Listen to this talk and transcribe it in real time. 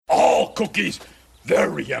cookies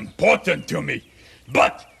very important to me,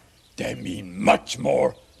 but they mean much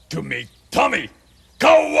more to me tummy.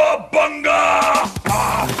 Cowabunga!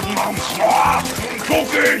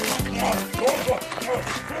 Cookies!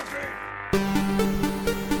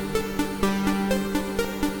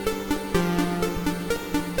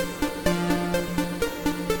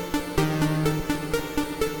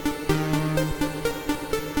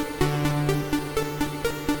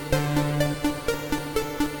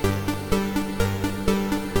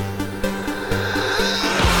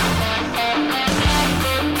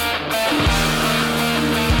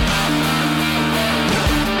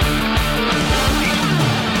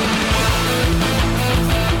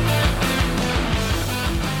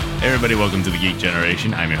 Hey everybody, welcome to the Geek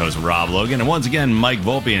Generation. I'm your host, Rob Logan, and once again, Mike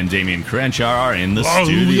Volpe and Damian Crenshaw are in the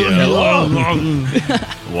studio.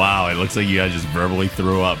 Wow, it looks like you guys just verbally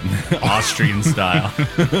threw up, Austrian style.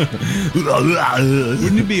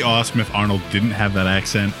 Wouldn't it be awesome if Arnold didn't have that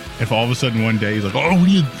accent? If all of a sudden one day he's like, "Oh, what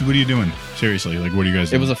are you doing? Seriously, like, what are you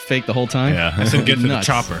guys doing?" It was a fake the whole time? Yeah. I said, "Get to Nuts.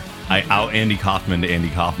 the chopper." I out Andy Kaufman to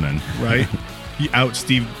Andy Kaufman. Right? He out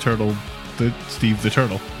Steve Turtle. Steve the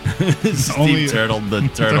Turtle. Steve Turtle, the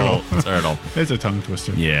Turtle. It's a tongue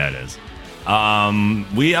twister. Yeah, it is.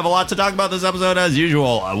 We have a lot to talk about this episode as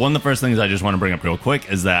usual. One of the first things I just want to bring up real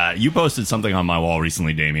quick is that you posted something on my wall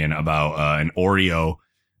recently, Damien, about an Oreo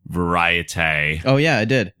variety. Oh, yeah, I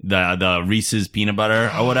did. The Reese's peanut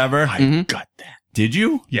butter or whatever. I got that. Did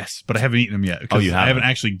you? Yes, but I haven't eaten them yet. Oh, you haven't? I haven't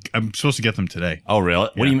actually. I'm supposed to get them today. Oh, really?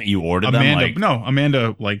 What do you mean? You ordered Amanda, them? no,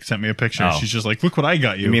 Amanda sent me a picture. Oh. She's just like, "Look what I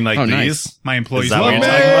got you." You mean like Oh, these? nice. My employees Is that love what me. you're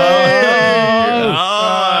talking about?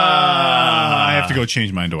 I have to go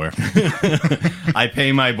change my underwear. I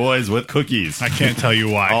pay my boys with cookies. I can't tell you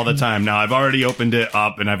why. All the time. Now, I've already opened it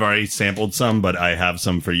up and I've already sampled some, but I have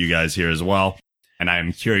some for you guys here as well. And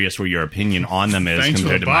I'm curious what your opinion on them is Thanks for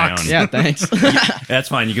compared the to my box. own. Yeah, thanks. That's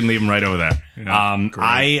fine. You can leave them right over there. Yeah,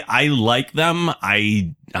 great. I like them.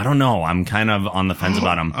 I don't know. I'm kind of on the fence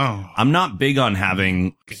about them. Oh. I'm not big on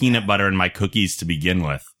having peanut butter in my cookies to begin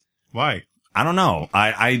with. Why? I don't know.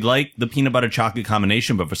 I like the peanut butter chocolate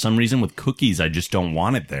combination, but for some reason with cookies, I just don't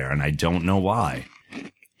want it there. And I don't know why.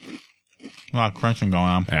 A lot of crunching going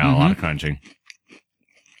on. Yeah, a lot of crunching.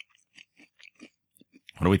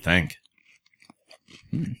 What do we think?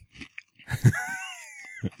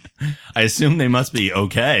 I assume they must be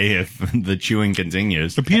okay if the chewing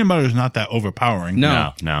continues. The peanut butter is not that overpowering.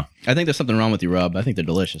 No. No. I think there's something wrong with you, Rob. I think they're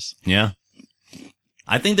delicious. Yeah.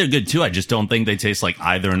 I think they're good too. I just don't think they taste like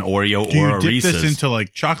either an Oreo Do or you a dip Reese's. this into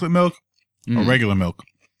like chocolate milk or regular milk?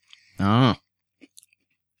 Oh.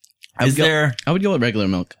 I Is there? would go with regular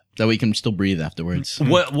milk. That way you can still breathe afterwards.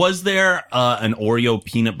 What was there an Oreo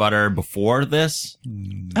peanut butter before this?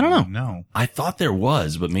 I don't know. No. I thought there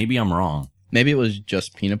was, but maybe I'm wrong. Maybe it was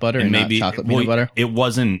just peanut butter and maybe not chocolate peanut butter. It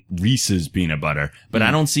wasn't Reese's peanut butter, but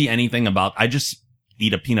I don't see anything about. I just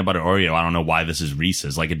eat a peanut butter Oreo. I don't know why this is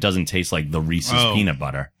Reese's. Like it doesn't taste like the Reese's peanut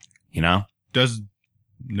butter. You know? Does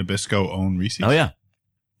Nabisco own Reese's? Oh yeah.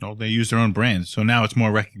 No, they use their own brands, so now it's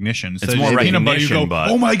more recognition. It's more peanut butter, you recognition, go, but-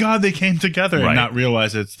 "Oh my god, they came together," Right. and not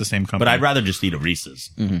realize it's the same company. But I'd rather just eat a Reese's.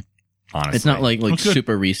 Honestly, It's not like Looks good.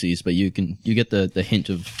 super Reese's, but you get the hint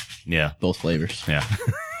of yeah. both flavors. Yeah.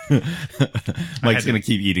 Mike's going to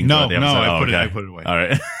keep eating. No, throughout the no, episode. I put it away. All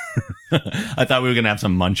right. I thought we were going to have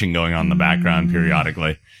some munching going on in the background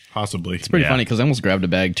periodically. Possibly. It's pretty Yeah. funny because I almost grabbed a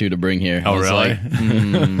bag too to bring here. Oh, I was really?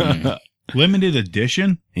 like, Limited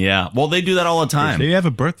edition. Yeah. Well, they do that all the time. They have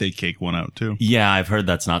a birthday cake one out too. Yeah, I've heard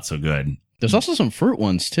that's not so good. There's also some fruit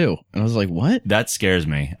ones too. And I was like, what? That scares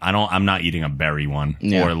me. I'm not eating a berry one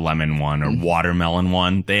Yeah. or a lemon one or watermelon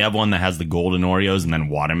one. They have one that has the golden Oreos and then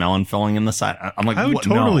watermelon filling in the side. I'm like, I would what?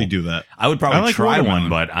 totally No. do that. I would probably I like try watermelon. one,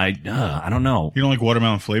 but I don't know. You don't like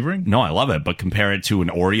watermelon flavoring? No, I love it, but compare it to an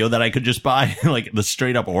Oreo that I could just buy. Like the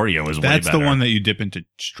straight up Oreo is way That's better. the one that you dip into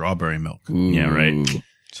strawberry milk. Yeah, right. Ooh.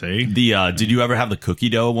 See? The did you ever have the cookie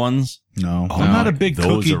dough ones? No. Oh, I'm not a big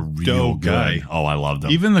those cookie are real dough good. guy. Oh, I love them.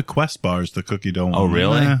 Even the Quest bars, the cookie dough one. Oh,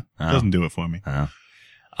 really? Oh. Doesn't do it for me.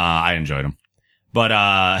 I enjoyed them.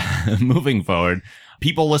 But moving forward,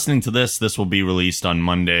 people listening to this will be released on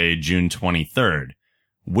Monday, June 23rd,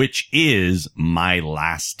 which is my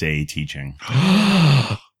last day teaching.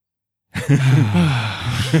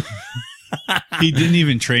 He didn't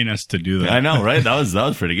even train us to do that. I know, right? That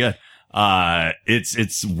was pretty good.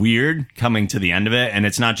 It's weird coming to the end of it. And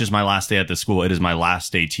it's not just my last day at the school. It is my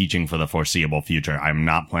last day teaching for the foreseeable future. I'm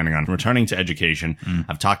not planning on returning to education.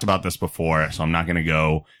 I've talked about this before, so I'm not going to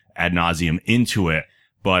go ad nauseum into it,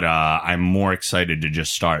 but, I'm more excited to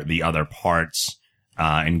just start the other parts,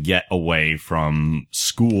 and get away from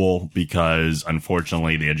school, because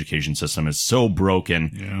unfortunately the education system is so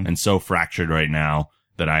broken and so fractured right now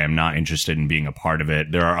that I am not interested in being a part of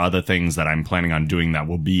it. There are other things that I'm planning on doing that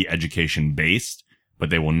will be education based, but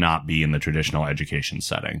they will not be in the traditional education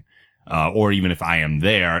setting. Or even if I am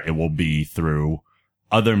there, it will be through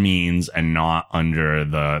other means and not under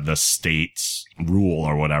the state's rule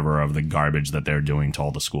or whatever of the garbage that they're doing to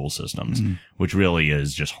all the school systems, which really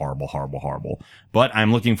is just horrible, horrible, horrible. But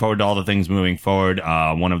I'm looking forward to all the things moving forward.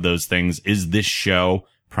 One of those things is this show.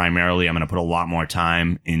 Primarily, I'm going to put a lot more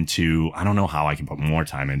time into, I don't know how I can put more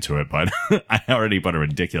time into it, but I already put a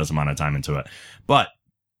ridiculous amount of time into it. But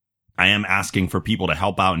I am asking for people to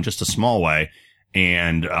help out in just a small way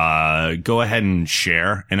and go ahead and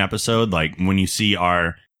share an episode. Like when you see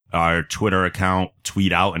our Twitter account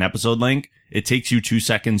tweet out an episode link, it takes you 2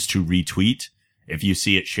 seconds to retweet. If you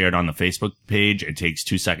see it shared on the Facebook page, it takes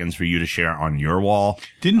 2 seconds for you to share on your wall.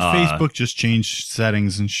 Didn't Facebook just change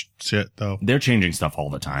settings and shit though? They're changing stuff all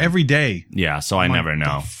the time. Every day. Yeah, so I never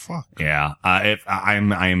know. The fuck? Yeah. If I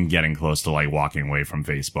am getting close to like walking away from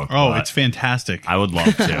Facebook. Oh, it's fantastic. I would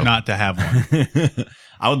love to. Not to have one.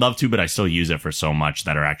 I would love to, but I still use it for so much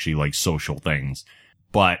that are actually like social things.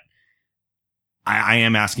 But I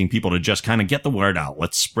am asking people to just kind of get the word out.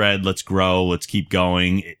 Let's spread, let's grow, let's keep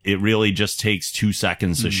going. It really just takes 2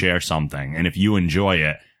 seconds to share something. And if you enjoy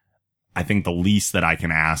it, I think the least that I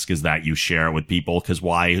can ask is that you share it with people, because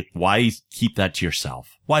why keep that to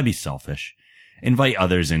yourself? Why be selfish? Invite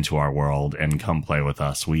others into our world and come play with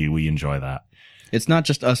us. We enjoy that. It's not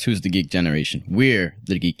just us who's the geek generation. We're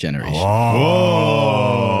the geek generation.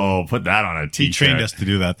 Whoa. Put that on a t-shirt. He trained us to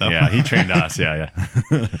do that, though. Yeah, he trained us. Yeah.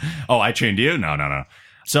 Oh, I trained you? No.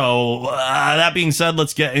 So, that being said,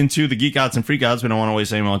 let's get into the geek outs and freak outs. We don't want to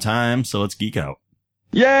waste any more time, so let's geek out.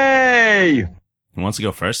 Yay! Who wants to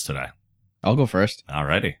go first today? I'll go first.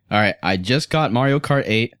 Alrighty. All right. I just got Mario Kart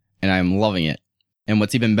 8, and I'm loving it. And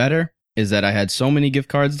what's even better is that I had so many gift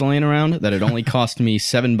cards laying around that it only cost me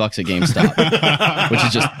 $7 at GameStop, which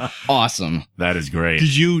is just awesome. That is great.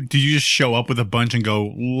 Did you just show up with a bunch and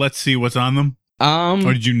go, let's see what's on them?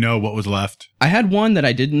 Or did you know what was left? I had one that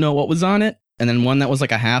I didn't know what was on it, and then one that was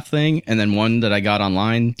like a half thing, and then one that I got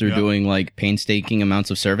online through doing like painstaking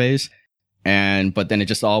amounts of surveys. But then it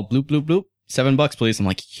just all bloop, bloop, bloop. $7, please. I'm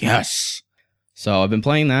like, yes. So I've been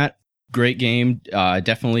playing that. Great game.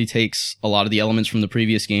 Definitely takes a lot of the elements from the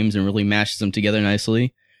previous games and really mashes them together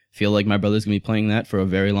nicely. Feel like my brother's gonna be playing that for a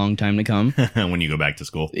very long time to come. When you go back to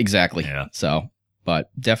school. Exactly. Yeah. So, but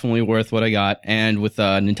definitely worth what I got. And with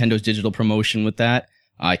Nintendo's digital promotion with that,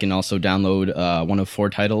 I can also download one of 4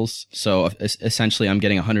 titles. So essentially, I'm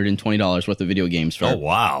getting $120 worth of video games for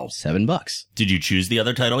 $7. Did you choose the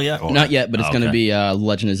other title yet? Or? Not yet, but it's going to be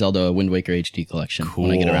Legend of Zelda Wind Waker HD collection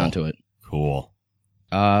when I get around to it. Cool.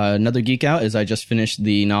 Another geek out is I just finished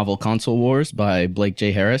the novel Console Wars by Blake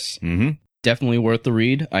J. Harris. Mm-hmm. Definitely worth the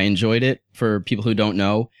read. I enjoyed it. For people who don't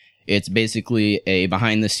know, it's basically a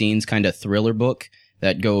behind-the-scenes kind of thriller book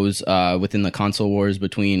that goes within the console wars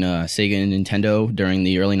between Sega and Nintendo during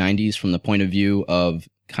the early 90s from the point of view of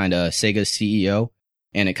kind of Sega's CEO.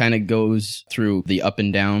 And it kind of goes through the up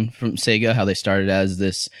and down from Sega, how they started as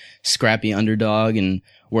this scrappy underdog and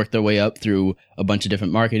worked their way up through a bunch of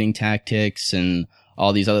different marketing tactics and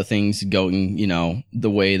all these other things going, the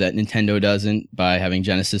way that Nintendo doesn't, by having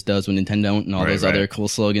Genesis does when Nintendo don't, and all those other cool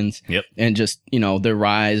slogans. Yep. And just, their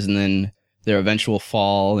rise and then their eventual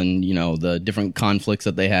fall and, the different conflicts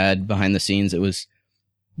that they had behind the scenes. It was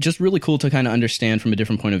just really cool to kind of understand from a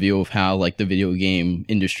different point of view of how like the video game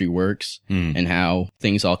industry works and how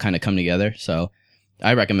things all kind of come together. So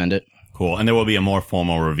I recommend it. Cool. And there will be a more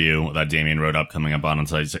formal review that Damien wrote up coming up on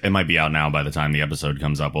site. It might be out now by the time the episode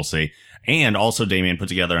comes up. We'll see. And also Damien put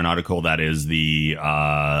together an article that is the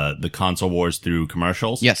console wars through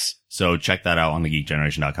commercials. Yes. So check that out on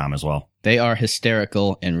thegeekgeneration.com as well. They are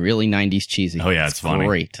hysterical and really 90s cheesy. Oh yeah, it's funny.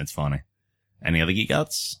 Great. It's funny. Any other geek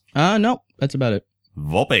outs? No, that's about it.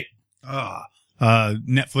 Volpe.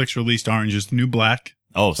 Netflix released Orange is the New Black.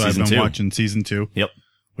 Oh, so season I've been 2. watching season 2. Yep.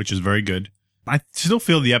 Which is very good. I still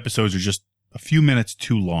feel the episodes are just a few minutes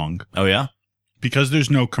too long. Oh, yeah? Because there's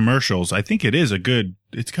no commercials. I think it's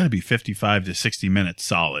got to be 55 to 60 minutes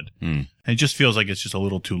solid. And it just feels like it's just a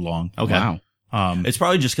little too long. Okay. Wow. It's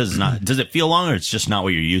probably just because it's not. Does it feel long, or it's just not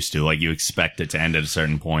what you're used to? Like you expect it to end at a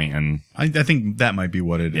certain point, and I think that might be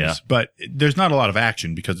what it is. But there's not a lot of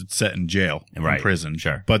action because it's set in jail, in prison.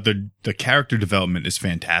 Sure. But the character development is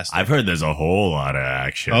fantastic. I've heard there's a whole lot of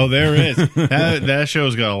action. Oh, there is. that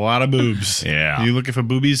show's got a lot of boobs. Yeah. Are you looking for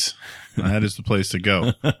boobies? That is the place to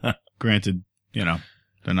go. Granted,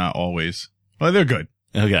 they're not always. Well, they're good.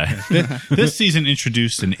 Okay. This season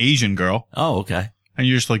introduced an Asian girl. Oh, okay. And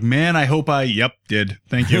you're just like, man, I hope did.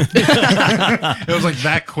 Thank you. It was like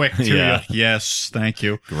that quick, too. Yeah. Like, yes, thank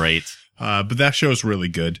you. Great. But that show's really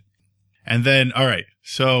good. And then, all right,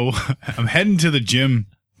 so I'm heading to the gym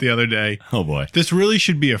the other day. Oh, boy. This really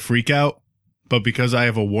should be a freak out, but because I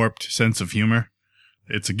have a warped sense of humor,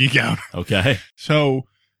 it's a geek out. Okay. So,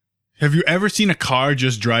 have you ever seen a car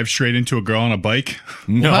just drive straight into a girl on a bike?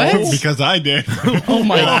 No. What? Because I did. Oh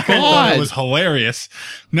my I thought God. it was hilarious.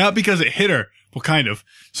 Not because it hit her. Well, kind of.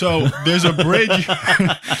 So there's a bridge.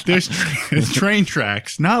 there's train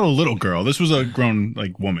tracks. Not a little girl. This was a grown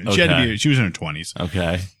woman. Okay. She was in her 20s.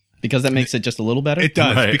 Okay. Because that makes it just a little better? It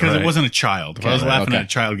does, Right, because right. it wasn't a child. I was laughing at a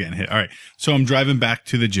child getting hit. All right. So I'm driving back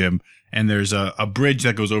to the gym, and there's a bridge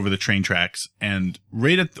that goes over the train tracks, and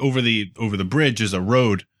over the bridge is a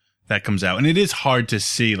road that comes out, and it is hard to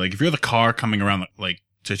see. Like, if you're the car coming around,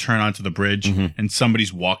 to turn onto the bridge, and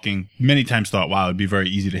somebody's walking, many times thought, wow, it'd be very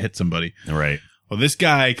easy to hit somebody. Right. Well, this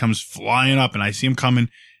guy comes flying up, and I see him coming.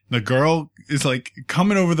 The girl is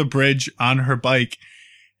coming over the bridge on her bike,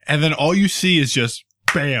 and then all you see is just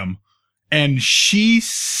bam. And she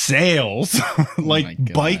sails my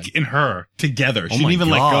God. bike and her together. She Oh didn't my even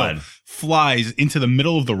let God. go. Flies into the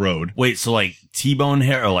middle of the road. Wait, so T-bone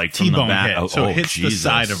hit or from the T-bone back? hit. Oh, So oh, it hits the Jesus.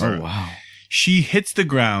 side of her. Oh, wow. She hits the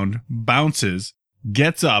ground, bounces,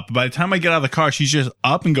 gets up. By the time I get out of the car, she's just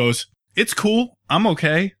up and goes, "It's cool. I'm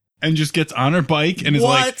okay." And just gets on her bike and is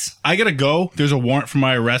like, What? "I gotta go. There's a warrant for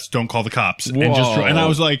my arrest. Don't call the cops." And Whoa. and I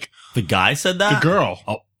was like, The guy said that? the girl.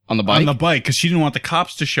 Oh, On the bike? On the bike, because she didn't want the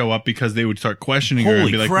cops to show up because they would start questioning her and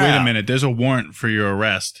Holy be like, crap. wait a minute, there's a warrant for your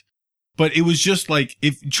arrest. But it was just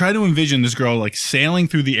try to envision this girl sailing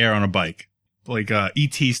through the air on a bike,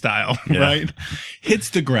 E.T. style, Yeah. right? Hits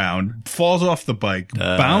the ground, falls off the bike,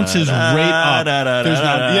 bounces right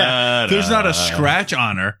up. There's not a scratch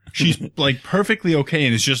on her. She's perfectly okay,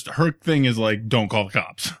 and it's just her thing is don't call the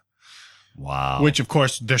cops. Wow. Which, of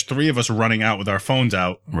course, there's three of us running out with our phones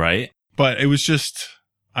out. Right? But it was just,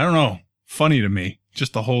 I don't know, funny to me.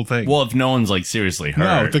 Just the whole thing. Well, if no one's seriously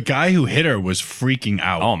hurt. No, the guy who hit her was freaking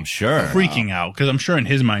out. Oh, I'm sure. Freaking out. Because I'm sure in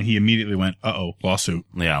his mind, he immediately went, uh-oh, lawsuit.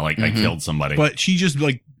 Yeah, I killed somebody. But she just,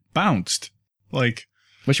 bounced. Was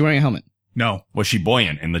she wearing a helmet? No. Was she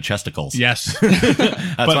buoyant in the chesticles? Yes.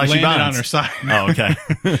 That's but why she landed on bounced. her side. Oh, okay.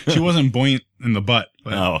 She wasn't buoyant in the butt.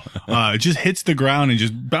 But, Oh. it just hits the ground and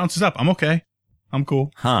just bounces up. I'm okay. I'm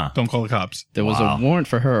cool. Huh. Don't call the cops. There was Wow. a warrant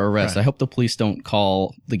for her arrest. Right. I hope the police don't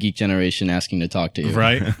call the Geek Generation asking to talk to you.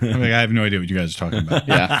 Right? I have no idea what you guys are talking about.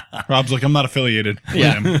 Yeah. Rob's like, I'm not affiliated with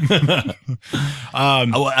Yeah. him.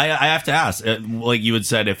 Oh, I have to ask, you had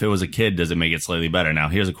said, if it was a kid, does it make it slightly better? Now,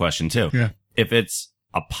 here's a question too. Yeah. If it's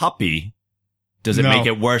a puppy, does it No. make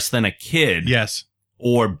it worse than a kid? Yes.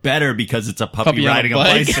 Or better because it's a puppy Puppy on a riding a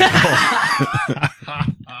bike? bicycle?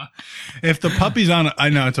 If the puppy's on, I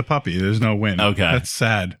know it's a puppy. There's no win. Okay. That's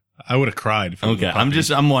sad. I would have cried. If it was Okay, a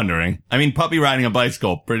puppy. I'm wondering. I mean, puppy riding a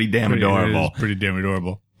bicycle, pretty damn adorable. It is pretty damn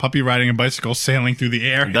adorable. Puppy riding a bicycle, sailing through the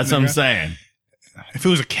air. That's what I'm saying. If it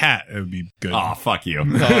was a cat, it would be good. Oh, fuck you.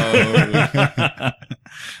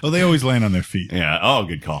 Well, they always land on their feet. Yeah. Oh,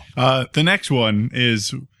 good call. The next one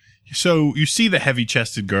is, so you see the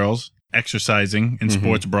heavy-chested girls exercising in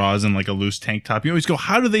sports bras and a loose tank top. You always go,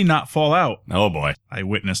 how do they not fall out? Oh, boy. I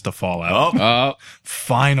witnessed a fallout. Oh,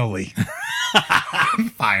 Finally.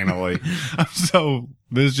 finally. So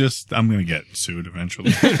there's I'm going to get sued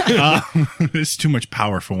eventually. There's too much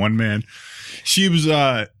power for one man. She was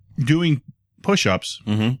doing push-ups,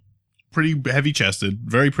 pretty heavy-chested,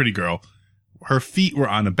 very pretty girl. Her feet were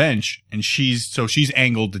on a bench, and she's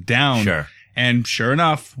angled down. Sure. And sure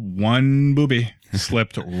enough, one boobie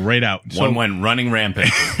slipped right out. One went running rampant.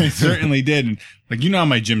 It certainly did. And, how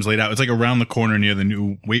my gym's laid out. It's around the corner near the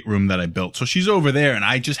new weight room that I built. So she's over there, and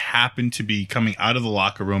I just happened to be coming out of the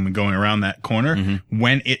locker room and going around that corner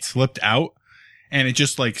when it slipped out. And it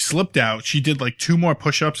just slipped out. She did 2 more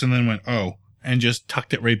push-ups and then went, oh, and just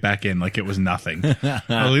tucked it right back in like it was nothing. I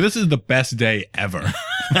was like, this is the best day ever.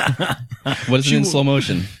 What is it in slow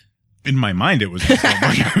motion? In my mind, it was in slow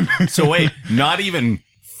motion. So wait, not even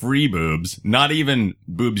free boobs, not even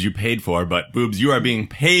boobs you paid for, but boobs you are being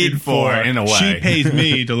paid for in a way. She pays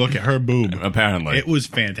me to look at her boob. Apparently. It was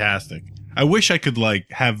fantastic. I wish I could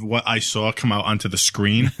have what I saw come out onto the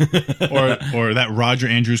screen, or that Roger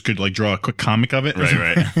Andrews could draw a quick comic of it.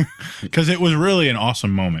 Right. Because it was really an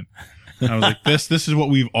awesome moment. I was like, this is what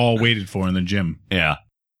we've all waited for in the gym. Yeah.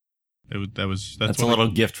 That's a little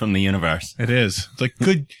gift from the universe. It is. It's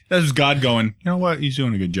good. That was God going, you know what? He's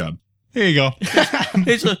doing a good job. Here you go.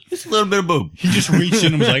 It's a little bit of boob. He just reached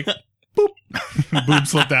in and was like, boop. Boob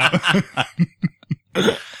slipped out.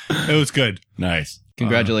 It was good. Nice.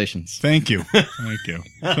 Congratulations. Thank you. Thank you.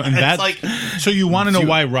 And that's like, so you want to know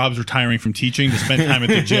why Rob's retiring from teaching to spend time at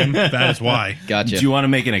the gym? That is why. Gotcha. do you want to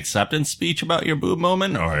make an acceptance speech about your boob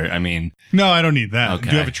moment? Or, I mean, No, I don't need that. Okay.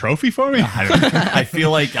 Do you have a trophy for me? I feel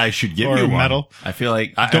like I should give Or you a one. medal? I feel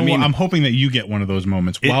like, I Don't, mean, I'm hoping that you get one of those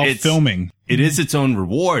moments while it's- filming. it is its own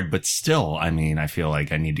reward, but still, I mean, I feel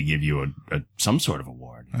like I need to give you some sort of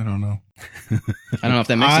award. I don't know. I don't know if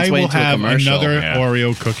that makes I its way will into a have commercial. another Yeah.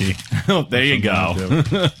 Oreo cookie. Oh, there you go.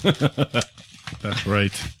 That's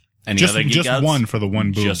right. Any Just other geek just outs? one for the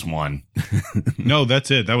one boob. Just one. No,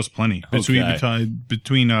 that's it. That was plenty. Okay.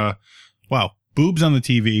 Between wow, boobs on the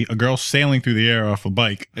TV, a girl sailing through the air off a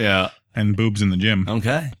bike, Yeah. and boobs in the gym.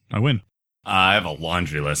 Okay. I win. I have a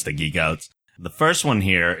laundry list of geek outs. The first one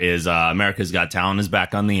here is America's Got Talent is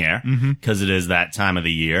back on the air because it is that time of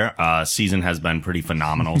the year. Season has been pretty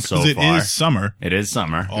phenomenal so far. Because it is summer. It is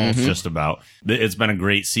summer. Just about. It's been a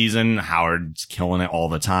great season. Howard's killing it all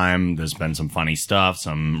the time. There's been some funny stuff,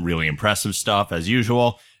 some really impressive stuff as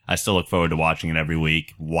usual. I still look forward to watching it every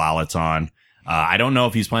week while it's on. I don't know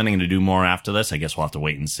if he's planning to do more after this. I guess we'll have to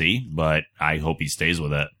wait and see, but I hope he stays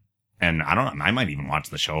with it. And I might even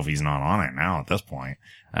watch the show if he's not on it now at this point.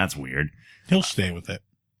 That's weird. He'll stay with it.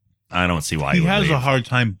 I don't see why He he would has leave. a hard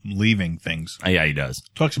time leaving things. Yeah, he does.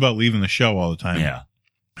 Talks about leaving the show all the time. Yeah.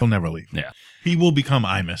 He'll never leave. Yeah. He will become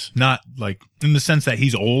Imus, not like in the sense that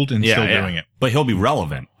he's old and still doing it. But he'll be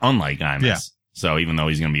relevant, unlike Imus. Yeah. So even though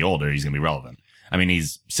he's going to be older, he's going to be relevant. I mean,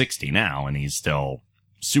 he's 60 now and he's still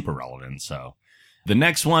super relevant. So the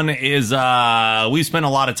next one is, we spent a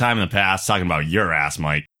lot of time in the past talking about your ass,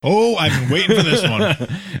 Mike. Oh, I've been waiting for this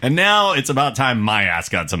one. And now it's about time my ass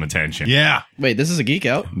got some attention. Yeah. Wait, this is a geek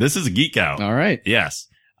out? This is a geek out. All right. Yes.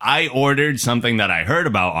 I ordered something that I heard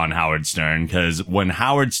about on Howard Stern because when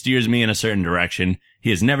Howard steers me in a certain direction, he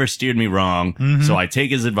has never steered me wrong. So I take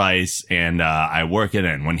his advice and I work it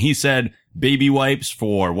in. When he said baby wipes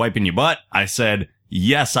for wiping your butt, I said,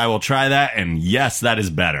 yes, I will try that. And yes, that is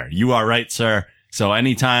better. You are right, sir. So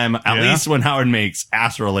anytime, at least when Howard makes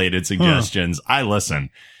ass related suggestions, I listen.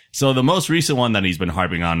 So the most recent one that he's been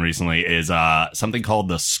harping on recently is something called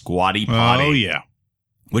the squatty potty. Oh, yeah.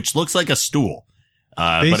 Which looks like a stool.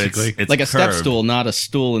 Basically. But it's Like a step curved. stool, not a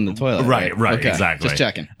stool in the toilet. Right, Okay, exactly. Just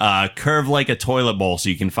checking. Curved like a toilet bowl so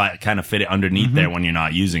you can kind of fit it underneath there when you're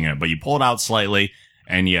not using it. But you pull it out slightly.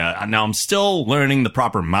 And now I'm still learning the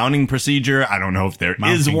proper mounting procedure. I don't know if there is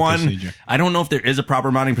Mounting one. procedure. I don't know if there is a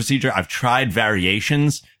proper mounting procedure. I've tried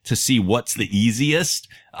variations to see what's the easiest.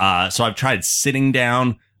 So I've tried sitting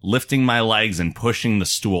down, lifting my legs and pushing the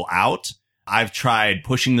stool out. I've tried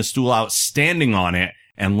pushing the stool out, standing on it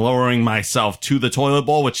and lowering myself to the toilet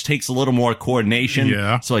bowl, which takes a little more coordination.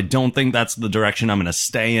 Yeah. So I don't think that's the direction I'm going to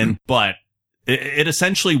stay in, but it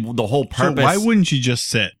essentially the whole purpose. So why wouldn't you just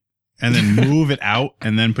sit and then move it out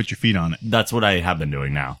and then put your feet on it? That's what I have been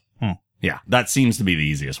doing now. Hmm. Yeah, that seems to be the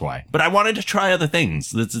easiest way. But I wanted to try other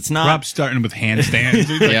things. It's not. Rob's starting with handstands.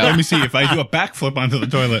 He's like, Yeah. let me see if I do a backflip onto the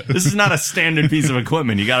toilet. This is not a standard piece of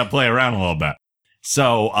equipment. You got to play around a little bit.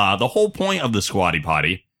 So the whole point of the squatty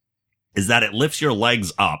potty is that it lifts your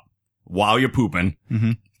legs up while you're pooping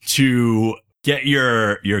to get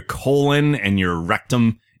your colon and your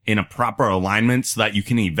rectum in a proper alignment so that you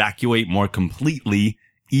can evacuate more completely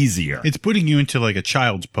easier. It's putting you into like a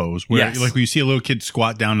child's pose where Yes. like when you see a little kid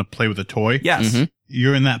squat down to play with a toy, Yes.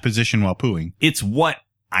 you're in that position while pooing. It's what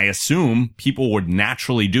I assume people would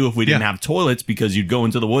naturally do if we didn't Yeah. have toilets because you'd go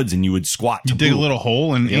into the woods and you would squat to You dig a poop. little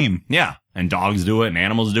hole and aim. Yeah. And dogs do it and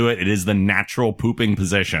animals do it. It is the natural pooping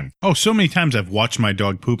position. Oh, so many times I've watched my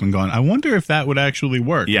dog poop and gone, I wonder if that would actually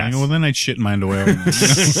work. Yes. I go, well, then I'd shit in my underwear.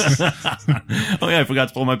 Oh yeah, I forgot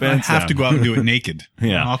to pull my I pants have down. to go out and do it naked.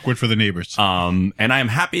 Yeah. Awkward for the neighbors. And I am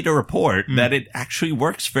happy to report that it actually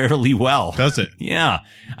works fairly well. Does it? Yeah.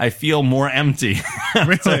 I feel more empty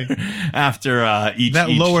Really? after each That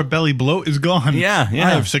lower belly bloat is gone. Yeah, yeah.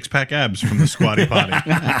 I have 6-pack abs from the squatty potty.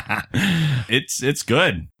 It's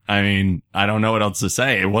good. I mean, I don't know what else to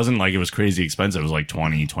say. It wasn't like it was crazy expensive. It was like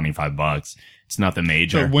 $20-$25. It's nothing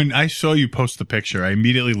major. So when I saw you post the picture, I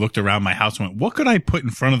immediately looked around my house and went, what could I put in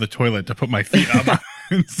front of the toilet to put my feet up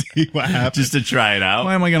and see what happens? Just to try it out.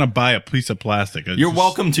 Why am I going to buy a piece of plastic? It's You're just-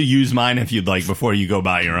 welcome to use mine if you'd like before you go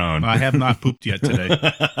buy your own. I have not pooped yet today.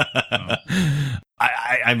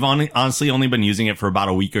 I've honestly only been using it for about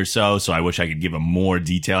a week or so I wish I could give a more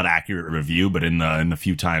detailed, accurate review. But in the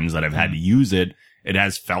few times that I've had to use it, it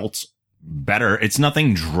has felt better. It's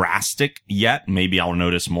nothing drastic yet. Maybe I'll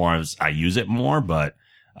notice more as I use it more, but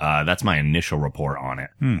that's my initial report on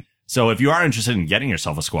it. So if you are interested in getting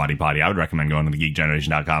yourself a squatty potty, I would recommend going to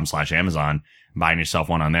thegeekgeneration.com/Amazon, buying yourself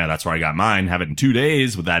one on there. That's where I got mine. Have it in 2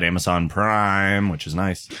 days with that Amazon Prime, which is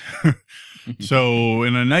nice. So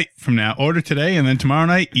in a night from now, order today, and then tomorrow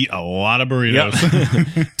night, eat a lot of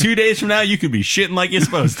burritos. Yep. 2 days from now, you could be shitting like you're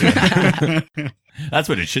supposed to. That's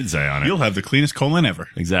what it should say on it. You'll have the cleanest colon ever.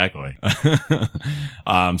 Exactly.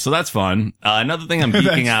 So that's fun. Another thing I'm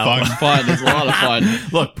geeking out. Fun. It's a lot of fun.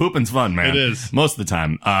 Look, pooping's fun, man. It is. Most of the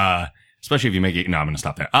time. Especially if you make it. No, I'm going to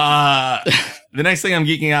stop there. The next thing I'm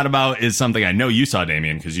geeking out about is something I know you saw,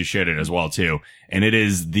 Damien, because you shared it as well, too. And it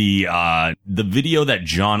is the video that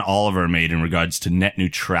John Oliver made in regards to net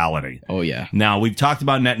neutrality. Oh, yeah. Now, we've talked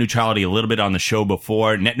about net neutrality a little bit on the show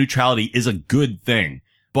before. Net neutrality is a good thing,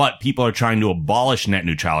 but people are trying to abolish net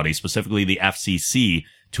neutrality, specifically the FCC,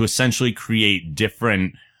 to essentially create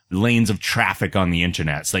different lanes of traffic on the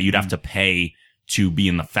internet so that you'd have to pay to be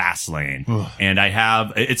in the fast lane. And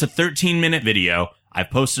it's a 13-minute video. I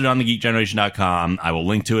posted it on thegeekgeneration.com. I will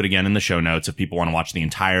link to it again in the show notes if people want to watch the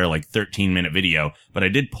entire 13-minute video. But I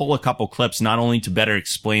did pull a couple clips not only to better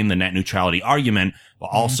explain the net neutrality argument, but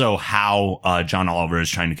also how John Oliver is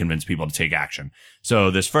trying to convince people to take action.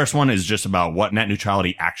 So this first one is just about what net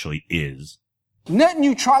neutrality actually is. Net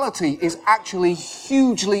neutrality is actually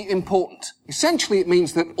hugely important. Essentially, it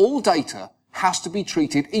means that all data has to be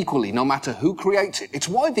treated equally, no matter who creates it. It's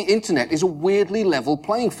why the internet is a weirdly level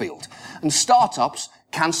playing field. And startups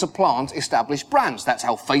can supplant established brands. That's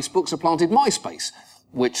how Facebook supplanted MySpace,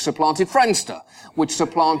 which supplanted Friendster, which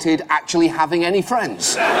supplanted actually having any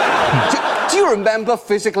friends. Do you remember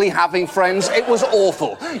physically having friends? It was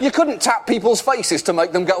awful. You couldn't tap people's faces to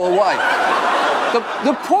make them go away.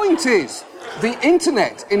 The point is, the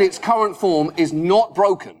internet in its current form is not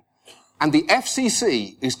broken. And the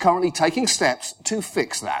FCC is currently taking steps to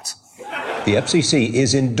fix that. The FCC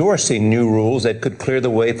is endorsing new rules that could clear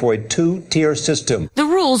the way for a two-tier system. The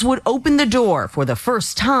rules would open the door for the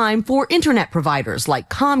first time for internet providers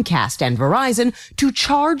like Comcast and Verizon to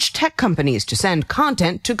charge tech companies to send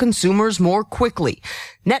content to consumers more quickly.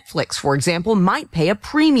 Netflix, for example, might pay a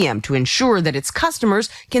premium to ensure that its customers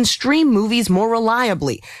can stream movies more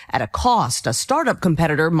reliably at a cost a startup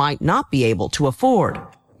competitor might not be able to afford.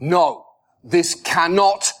 No. This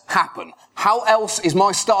cannot happen. How else is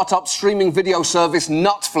my startup streaming video service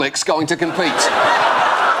Netflix going to compete?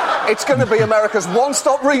 It's going to be America's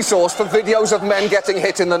one-stop resource for videos of men getting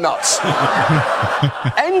hit in the nuts.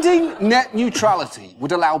 Ending net neutrality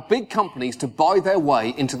would allow big companies to buy their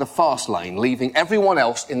way into the fast lane, leaving everyone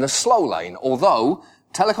else in the slow lane, although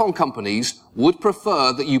telecom companies would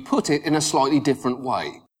prefer that you put it in a slightly different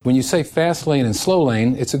way. When you say fast lane and slow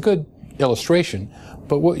lane, it's a good illustration.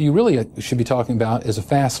 But what you really should be talking about is a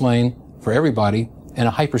fast lane for everybody and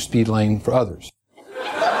a hyperspeed lane for others.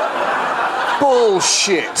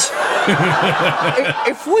 Bullshit.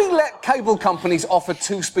 If we let cable companies offer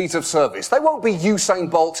 2 speeds of service, they won't be Usain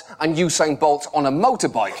Bolt and Usain Bolt on a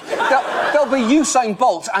motorbike. They'll be Usain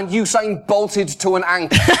Bolt and Usain bolted to an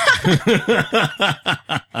anchor.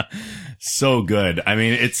 So good. I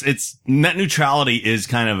mean, it's net neutrality is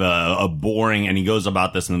kind of a boring, and he goes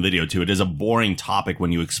about this in the video too. It is a boring topic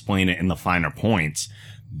when you explain it in the finer points,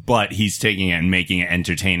 but he's taking it and making it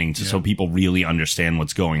entertaining so people really understand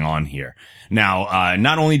what's going on here. Now,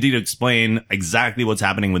 not only did he explain exactly what's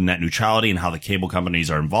happening with net neutrality and how the cable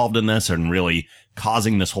companies are involved in this and really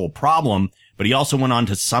causing this whole problem, but he also went on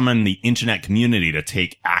to summon the internet community to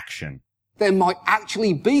take action. There might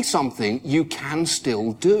actually be something you can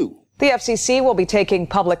still do. The FCC will be taking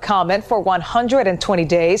public comment for 120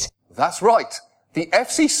 days. That's right. The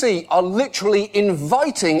FCC are literally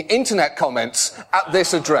inviting internet comments at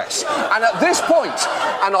this address. And at this point,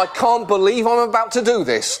 and I can't believe I'm about to do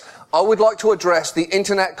this, I would like to address the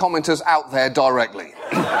internet commenters out there directly.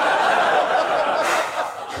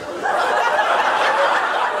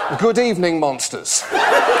 Good evening, monsters.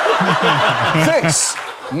 This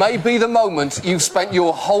may be the moment you've spent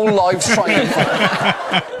your whole lives training for.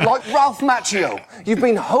 Like Ralph Macchio, you've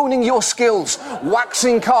been honing your skills,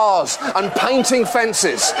 waxing cars and painting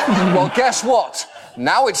fences. Well, guess what?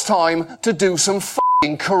 Now it's time to do some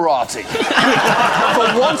f***ing karate.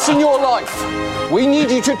 For once in your life, we need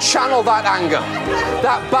you to channel that anger,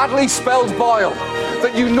 that badly spelled bile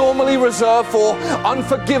that you normally reserve for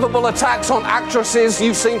unforgivable attacks on actresses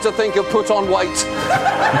you seem to think have put on weight,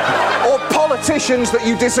 or politicians that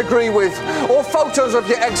you disagree with, or photos of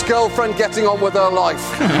your ex-girlfriend getting on with her life,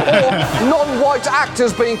 or non-white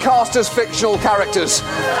actors being cast as fictional characters.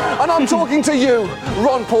 And I'm talking to you,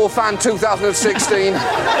 Ron Paul fan 2016,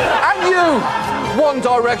 and you, One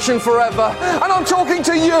Direction forever. And I'm talking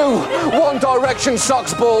to you, One Direction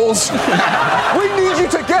sucks balls. We need you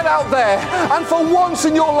to get out there and for once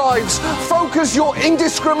in your lives, focus your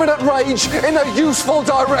indiscriminate rage in a useful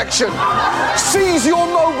direction. Seize your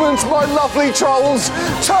moment, my lovely trolls.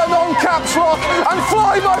 Turn on Caps Lock and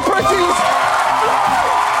fly, my pretties.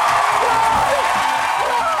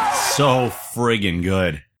 So friggin'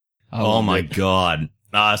 good. Oh my God.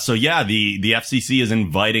 So yeah, the FCC is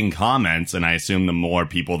inviting comments, and I assume the more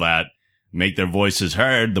people that make their voices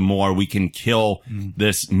heard, the more we can kill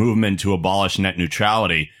this movement to abolish net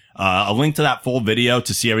neutrality. A link to that full video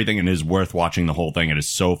to see everything, and it is worth watching the whole thing. It is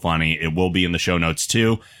so funny. It will be in the show notes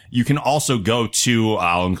too. You can also go to,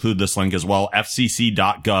 I'll include this link as well,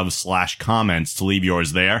 fcc.gov/comments to leave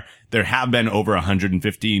yours there. There have been over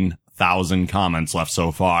 115,000 comments left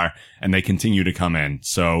so far, and they continue to come in.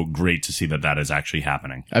 So great to see that that is actually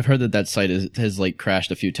happening. I've heard that site has like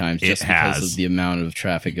crashed a few times just because of the amount of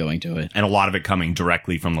traffic going to it. And a lot of it coming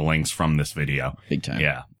directly from the links from this video. Big time.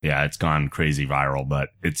 Yeah. Yeah. It's gone crazy viral, but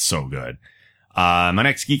it's so good. My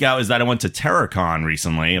next geek out is that I went to TerrorCon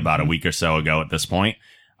recently, about a week or so ago at this point.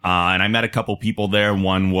 And I met a couple people there.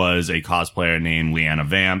 One was a cosplayer named Leanna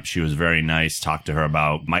Vamp. She was very nice. Talked to her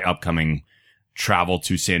about my upcoming travel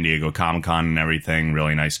to San Diego Comic-Con and everything.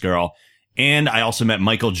 Really nice girl. And I also met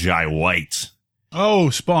Michael Jai White. Oh,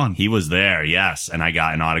 Spawn. He was there, yes. And I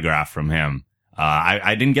got an autograph from him.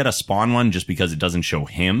 I didn't get a Spawn one just because it doesn't show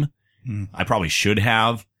him. I probably should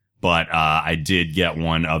have, but I did get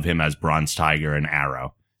one of him as Bronze Tiger and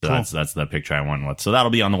Arrow. So cool. That's the picture I went with. So that'll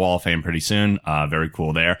be on the Wall of Fame pretty soon. Very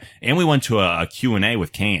cool there. And we went to a Q&A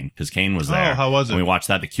with Kane, because Kane was there. Oh, how was it? And we watched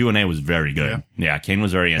that. The Q&A was very good. Yeah, Kane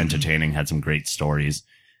was very entertaining, had some great stories.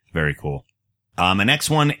 Very cool. My next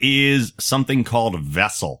one is something called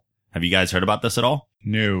Vessel. Have you guys heard about this at all?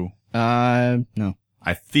 No. No.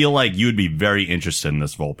 I feel like you would be very interested in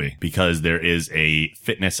this, Volpe, because there is a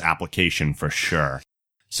fitness application for sure.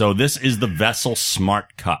 So this is the Vessel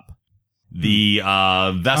Smart Cup. The Vessel.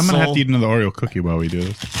 I'm gonna have to eat another Oreo cookie while we do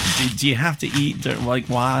this. Do you have to eat like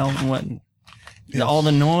while what? All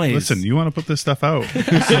the noise. Listen, you want to put this stuff out? This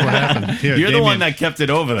is what happened. Here, You're Damien, the one that kept it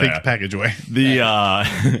over there. Take the package away.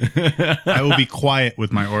 I will be quiet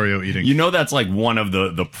with my Oreo eating. You know that's like one of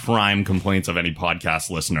the prime complaints of any podcast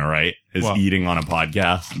listener, right? Is eating on a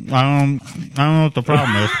podcast. I don't know what the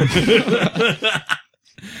problem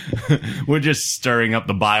is. We're just stirring up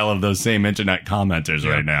the bile of those same internet commenters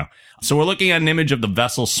right now. So we're looking at an image of the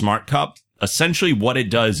Vessel Smart Cup. Essentially what it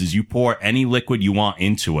does is you pour any liquid you want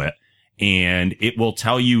into it, and it will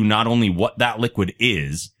tell you not only what that liquid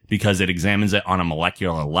is, because it examines it on a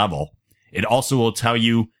molecular level, it also will tell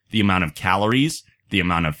you the amount of calories, the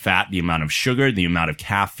amount of fat, the amount of sugar, the amount of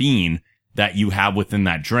caffeine that you have within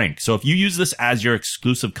that drink. So if you use this as your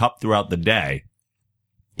exclusive cup throughout the day,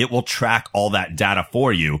 it will track all that data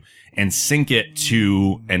for you and sync it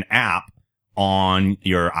to an app on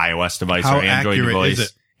your iOS device or Android device. Is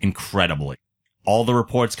it? Incredibly. All the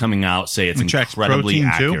reports coming out say it's incredibly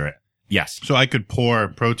accurate. Yes. So I could pour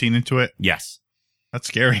protein into it? Yes. That's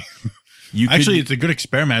scary. Actually, it's a good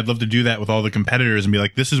experiment. I'd love to do that with all the competitors and be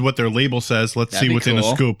like, this is what their label says. Let's see what's in a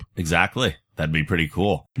scoop. Exactly. That'd be pretty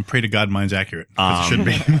cool. And pray to God mine's accurate. It should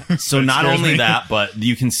be. So not only that, but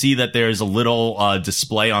you can see that there's a little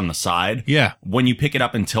display on the side. Yeah. When you pick it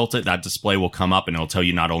up and tilt it, that display will come up and it'll tell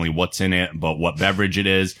you not only what's in it, but what beverage it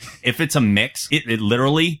is. If it's a mix, it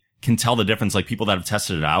literally can tell the difference. Like people that have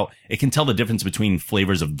tested it out, it can tell the difference between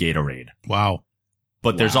flavors of Gatorade. Wow.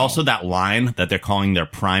 But there's also that line that they're calling their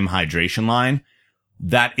prime hydration line.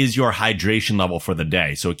 That is your hydration level for the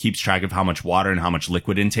day. So it keeps track of how much water and how much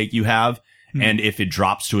liquid intake you have. And if it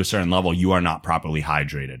drops to a certain level, you are not properly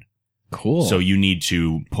hydrated. Cool. So you need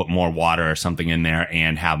to put more water or something in there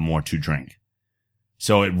and have more to drink.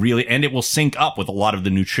 So it really, and it will sync up with a lot of the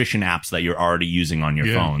nutrition apps that you're already using on your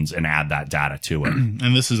phones and add that data to it.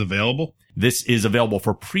 And this is available? This is available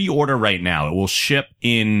for pre-order right now. It will ship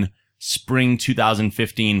in spring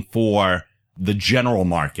 2015 for the general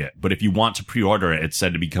market. But if you want to pre-order it, it's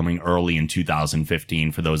said to be coming early in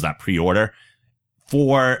 2015 for those that pre-order.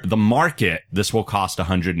 For the market, this will cost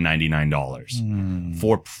 $199.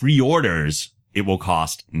 For pre-orders, it will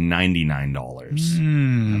cost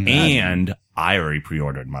 $99. And I already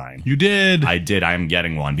pre-ordered mine. You did? I did. I am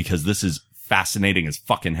getting one because this is fascinating as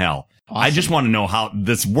fucking hell. Awesome. I just want to know how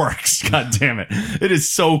this works. God damn it. It is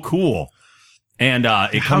so cool. And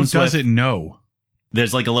it comes with... How does it know?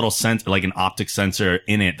 There's like a little sensor, like an optic sensor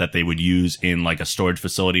in it that they would use in like a storage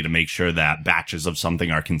facility to make sure that batches of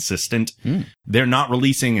something are consistent. They're not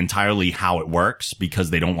releasing entirely how it works because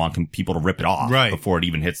they don't want people to rip it off before it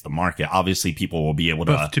even hits the market. Obviously, people will be able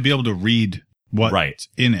to... But to be able to read what's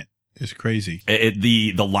in it is crazy.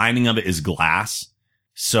 The lining of it is glass.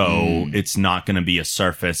 So it's not going to be a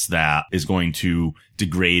surface that is going to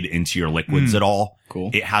degrade into your liquids at all.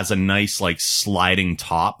 Cool. It has a nice like sliding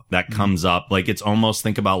top that comes up. Like it's almost,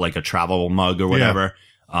 think about like a travel mug or whatever.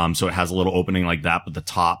 So it has a little opening like that, but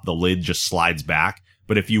the lid just slides back.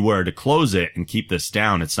 But if you were to close it and keep this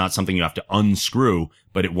down, it's not something you have to unscrew,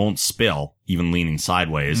 but it won't spill, even leaning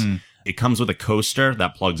sideways. It comes with a coaster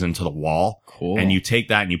that plugs into the wall. Cool. And you take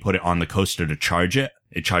that and you put it on the coaster to charge it.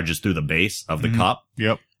 It charges through the base of the cup.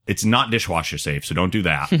 Yep. It's not dishwasher safe, so don't do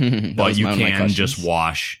that. But you can just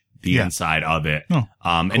wash the inside of it. Oh,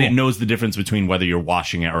 and it knows the difference between whether you're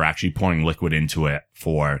washing it or actually pouring liquid into it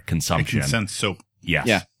for It consumption. can sense soap.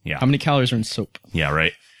 Yes. Yeah. How many calories are in soap? Yeah,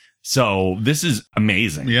 right. So this is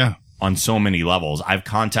amazing. Yeah. On so many levels. I've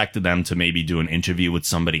contacted them to maybe do an interview with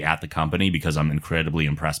somebody at the company because I'm incredibly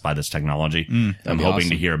impressed by this technology. I'm hoping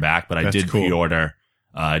to hear back, but I did pre-order.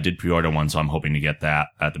 I did pre-order one, so I'm hoping to get that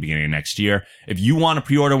at the beginning of next year. If you want to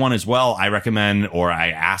pre-order one as well, I recommend, or I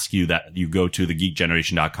ask you that you go to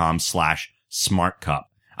thegeekgeneration.com/smartcup.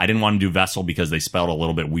 I didn't want to do vessel because they spelled a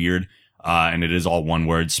little bit weird. And it is all one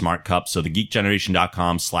word, Smart Cup. So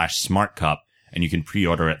thegeekgeneration.com/smartcup, and you can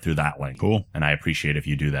pre-order it through that link. Cool. And I appreciate if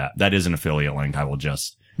you do that. That is an affiliate link. I will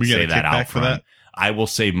just say that out for front. that? I will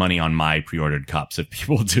save money on my pre-ordered cups if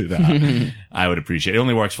people do that. I would appreciate it. It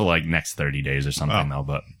only works for like next 30 days or something though,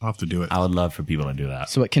 but I'll have to do it. I would love for people to do that.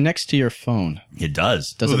 So it connects to your phone. It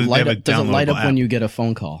does. Does it light up? Does it light up when you get a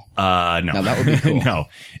phone call? No. Now that would be cool. No,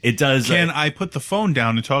 it does. Can I put the phone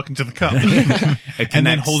down and talk into the cup? It and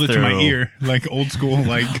then hold it to my ear like old school,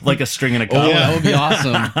 like a string in a cup. Oh, that would be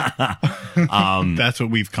awesome. That's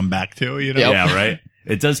what we've come back to, you know? Yeah, right.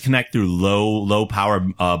 It does connect through low power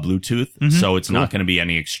Bluetooth, so it's not going to be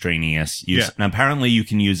any extraneous use. Yeah. And apparently you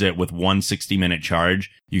can use it with one 60-minute charge.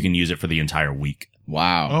 You can use it for the entire week.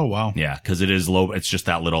 Wow. Oh, wow. Yeah, because it is low. It's just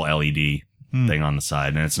that little LED thing on the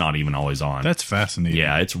side, and it's not even always on. That's fascinating.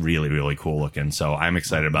 Yeah, it's really, really cool looking. So I'm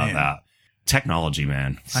excited about that. Technology,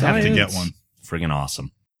 man. I have to get one. Friggin'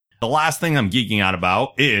 awesome. The last thing I'm geeking out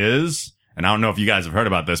about is, and I don't know if you guys have heard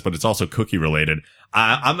about this, but it's also cookie related.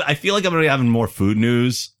 I feel like I'm going to be having more food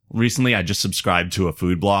news recently. I just subscribed to a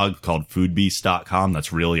food blog called foodbeast.com.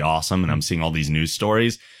 That's really awesome. And I'm seeing all these news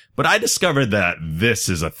stories, but I discovered that this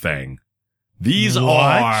is a thing. These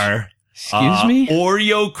are Excuse me?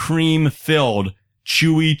 Oreo cream filled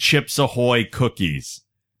chewy Chips Ahoy cookies.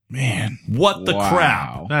 Man. What the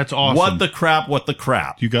crap? That's awesome. What the crap? What the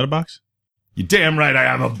crap? You got a box? You're damn right I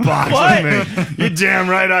have a box with me. You're damn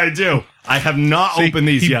right I do. I have not opened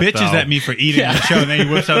these yet, He bitches though. at me for eating the show, and then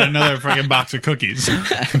he whips out another freaking box of cookies.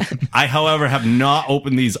 I, however, have not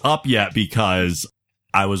opened these up yet because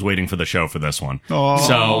I was waiting for the show for this one. Oh,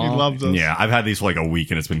 so he loves us. Yeah, I've had these for like a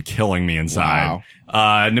week, and it's been killing me inside.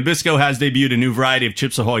 Nabisco has debuted a new variety of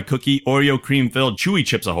Chips Ahoy cookie, Oreo cream-filled chewy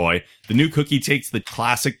Chips Ahoy. The new cookie takes the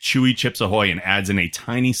classic chewy Chips Ahoy and adds in a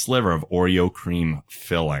tiny sliver of Oreo cream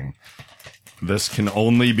filling. This can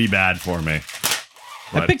only be bad for me.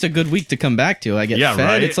 I picked a good week to come back to. I get fed.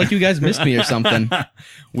 Right? It's like you guys missed me or something.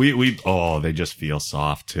 They just feel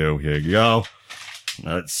soft too. Here you go.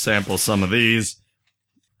 Let's sample some of these.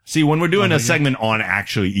 See, when we're doing a segment on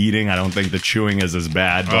actually eating, I don't think the chewing is as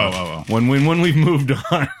bad. But when we've moved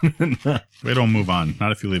on. We don't move on.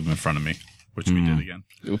 Not if you leave them in front of me, which we did again.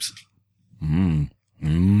 Oops.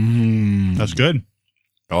 That's good.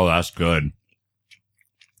 Oh, that's good.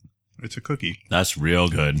 It's a cookie. That's real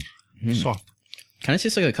good. Soft. Kind of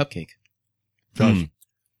tastes like a cupcake. Does.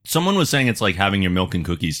 Someone was saying it's like having your milk and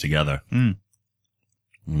cookies together.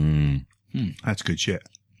 That's good shit.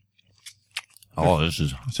 Oh, this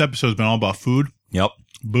episode's been all about food. Yep.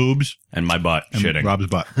 Boobs. And my butt. And shitting. Rob's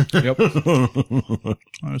butt. Yep.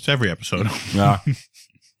 Well, it's every episode. Yeah.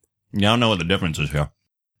 I don't know what the difference is here.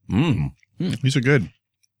 These are good.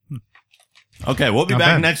 Okay, we'll be Not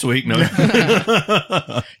back bad. next week. No.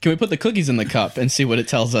 Can we put the cookies in the cup and see what it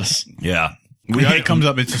tells us? Yeah. It comes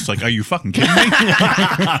up, it's just like, are you fucking kidding me?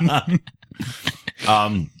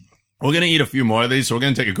 We're going to eat a few more of these, so we're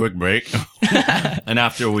going to take a quick break. And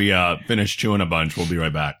after we finish chewing a bunch, we'll be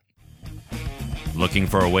right back. Looking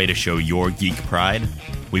for a way to show your geek pride?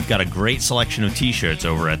 We've got a great selection of t-shirts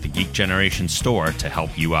over at the Geek Generation store to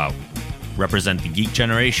help you out. Represent the Geek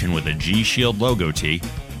Generation with a G-Shield logo tee,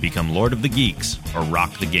 become Lord of the Geeks, or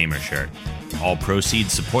rock the gamer shirt. All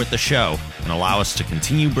proceeds support the show and allow us to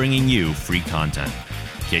continue bringing you free content.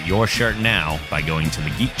 Get your shirt now by going to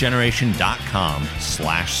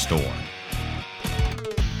thegeekgeneration.com/store.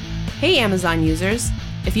 Hey Amazon users!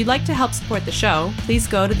 If you'd like to help support the show, please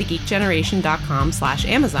go to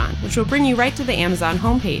thegeekgeneration.com/Amazon, which will bring you right to the Amazon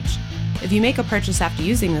homepage. If you make a purchase after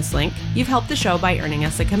using this link, you've helped the show by earning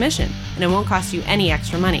us a commission, and it won't cost you any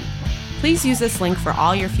extra money. Please use this link for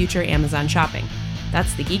all your future Amazon shopping.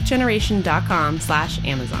 That's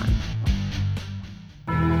thegeekgeneration.com/Amazon.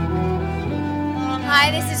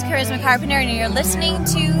 Hi, this is Charisma Carpenter, and you're listening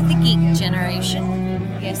to The Geek Generation.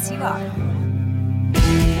 Yes, you are.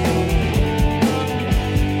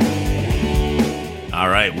 All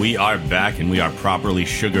right, we are back, and we are properly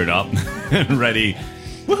sugared up and ready.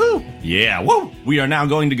 Woohoo! Yeah, woo! We are now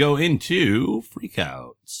going to go into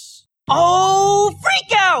Freakouts. Oh,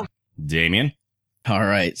 freak out! Damien? All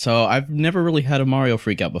right. So I've never really had a Mario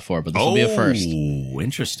freakout before, but this will be a first. Oh,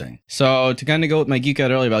 interesting. So to kind of go with my geek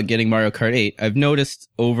out earlier about getting Mario Kart 8, I've noticed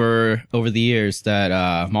over the years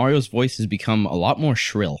that Mario's voice has become a lot more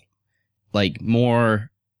shrill. Like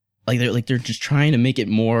more like they're just trying to make it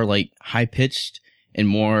more like high pitched and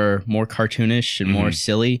more cartoonish and more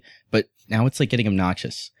silly, but now it's like getting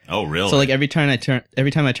obnoxious. Oh, really? So like every time I turn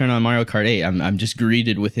on Mario Kart 8, I'm just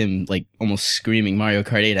greeted with him like almost screaming Mario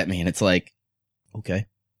Kart 8 at me, and it's like, okay,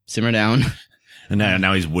 simmer down. And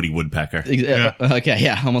now he's Woody Woodpecker. Yeah. Okay,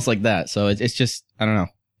 yeah, almost like that. So it's just, I don't know.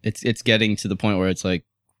 It's getting to the point where it's like,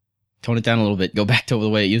 tone it down a little bit, go back to the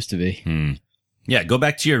way it used to be. Yeah, go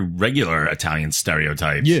back to your regular Italian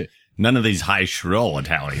stereotypes. Yeah. None of these high shrill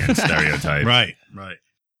Italian stereotypes. Right.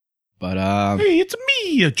 But hey, it's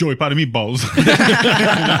me, a joy pot of meatballs.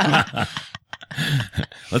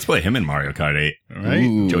 Let's play him in Mario Kart 8. All right.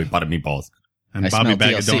 Ooh. Joey Pot of Meatballs. And I Bobby smell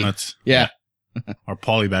Bag DLC. of Donuts. Yeah. Or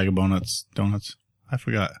Polly Bag of Donuts. I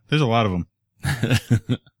forgot. There's a lot of them.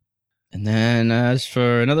 And then as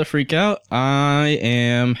for another freak out, I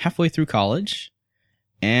am halfway through college,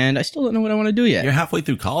 and I still don't know what I want to do yet. You're halfway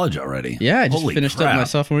through college already. Yeah, I just Holy finished crap. up my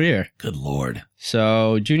sophomore year. Good Lord.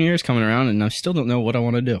 So junior year's coming around, and I still don't know what I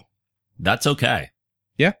want to do. That's okay.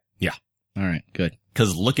 Yeah? Yeah. All right, good.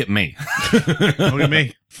 Because look at me. Look at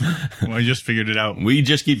me. Well, I just figured it out. We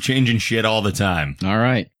just keep changing shit all the time. All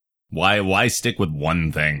right. Why stick with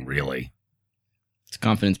one thing, really? It's a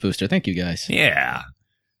confidence booster. Thank you, guys. Yeah.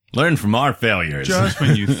 Learn from our failures. Just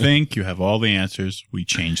when you think you have all the answers, we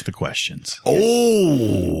change the questions.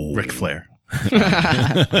 Oh! Ric Flair.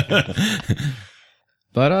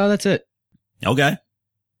 But that's it. Okay.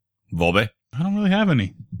 Volpe? I don't really have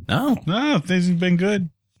any. No. No, things have been good.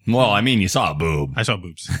 Well, I mean, you saw a boob. I saw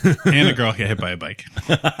boobs. And a girl get hit by a bike.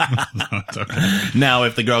 So it's okay. Now,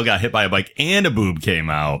 if the girl got hit by a bike and a boob came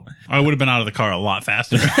out. I would have been out of the car a lot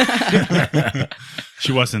faster.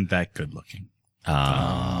 She wasn't that good looking.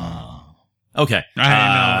 Okay.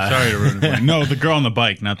 I know. Sorry to ruin it. No, the girl on the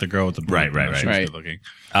bike, not the girl with the boob. Right. She was good looking.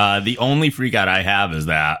 The only freak out I have is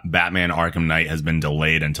that Batman Arkham Knight has been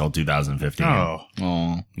delayed until 2015. Oh.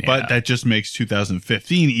 Yeah. But that just makes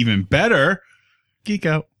 2015 even better. Geek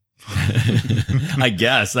out. I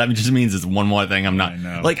guess that just means it's one more thing I'm not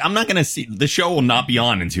know. like. I'm not going to see the show will not be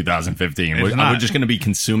on in 2015. It's We're not. just going to be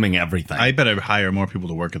consuming everything. I better hire more people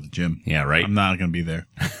to work at the gym. Yeah, right. I'm not going to be there.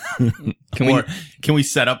 Can we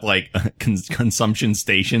set up like consumption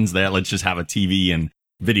stations there? Let's just have a TV and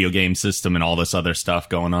video game system and all this other stuff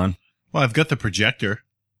going on. Well, I've got the projector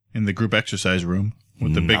in the group exercise room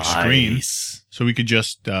with the big screen. So we could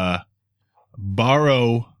just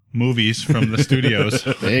borrow movies from the studios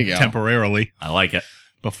There you go. temporarily I like it.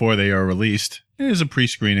 before they are released. It is a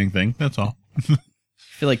pre-screening thing. That's all. I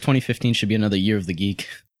feel like 2015 should be another year of the geek.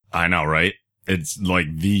 I know, right? It's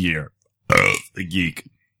like the year of the geek.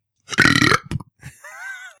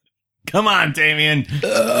 Come on, Damien.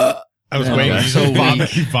 I was Oh, waiting. that's He so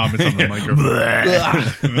vomits on the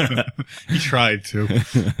microphone. He tried to.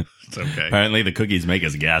 It's okay. Apparently the cookies make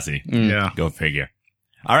us gassy. Yeah. Go figure.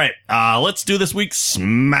 All right, let's do this week's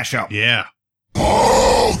Smash Up. Yeah.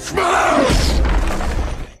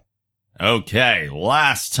 Okay,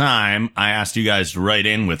 last time I asked you guys to write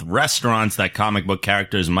in with restaurants that comic book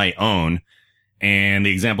characters might own. And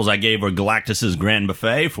the examples I gave were Galactus's Grand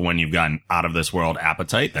Buffet for when you've got an out-of-this-world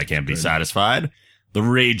appetite that can't be satisfied. The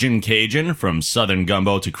Ragin' Cajun, from Southern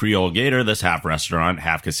Gumbo to Creole Gator, this half restaurant,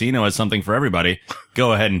 half casino has something for everybody.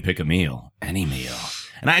 Go ahead and pick a meal. Any meal.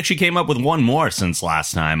 And I actually came up with one more since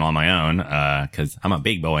last time on my own, cause I'm a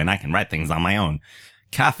big boy and I can write things on my own.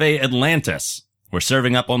 Cafe Atlantis. We're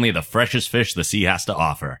serving up only the freshest fish the sea has to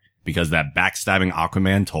offer, because that backstabbing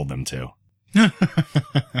Aquaman told them to.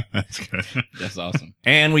 That's good. That's awesome.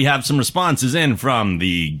 And we have some responses in from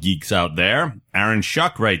the geeks out there. Aaron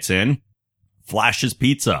Shuck writes in, Flash's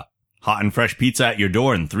Pizza. Hot and fresh pizza at your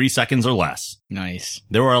door in 3 seconds or less. Nice.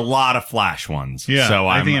 There were a lot of Flash ones. Yeah, so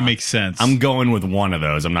I think it makes sense. I'm going with one of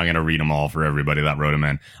those. I'm not going to read them all for everybody that wrote them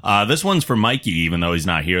in. This one's for Mikey, even though he's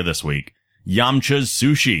not here this week. Yamcha's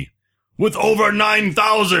Sushi. With over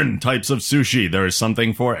 9,000 types of sushi, there is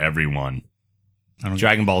something for everyone.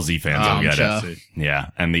 Dragon Ball Z fans will get it.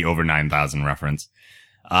 Yeah, and the over 9,000 reference.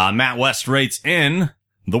 Matt West writes in,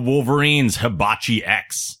 the Wolverines Hibachi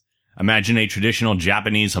X. Imagine a traditional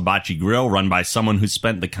Japanese hibachi grill run by someone who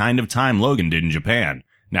spent the kind of time Logan did in Japan.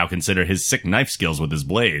 Now consider his sick knife skills with his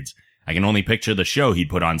blades. I can only picture the show he'd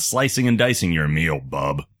put on slicing and dicing your meal,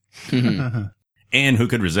 bub. And who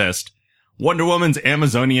could resist? Wonder Woman's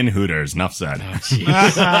Amazonian Hooters. Enough said.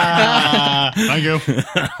 Thank you.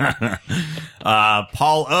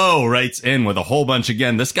 Paul O writes in with a whole bunch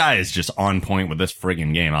again. This guy is just on point with this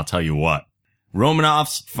friggin' game. I'll tell you what.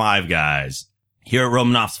 Romanoff's Five Guys. Here at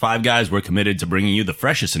Romanoff's Five Guys, we're committed to bringing you the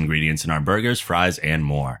freshest ingredients in our burgers, fries, and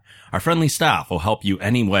more. Our friendly staff will help you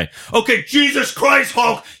anyway. Okay, Jesus Christ,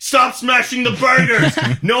 Hulk! Stop smashing the burgers!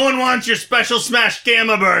 No one wants your special smashed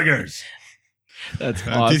gamma burgers! That's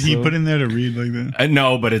awesome. Did he put in there to read like that?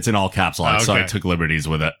 No, but it's in all caps lock, so I okay. took liberties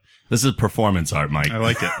with it. This is performance art, Mike. I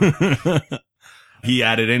like it. He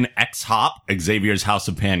added in X-Hop, Xavier's House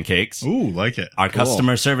of Pancakes. Ooh, like it. Our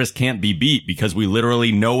customer service can't be beat because we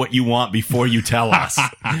literally know what you want before you tell us.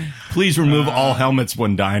 Please remove all helmets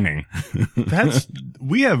when dining.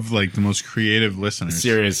 We have like the most creative listeners.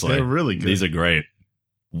 Seriously. They're really good. These are great.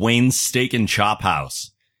 Wayne's Steak and Chop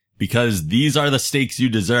House. Because these are the steaks you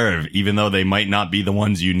deserve, even though they might not be the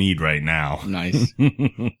ones you need right now. Nice.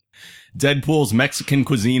 Deadpool's Mexican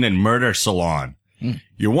Cuisine and Murder Salon.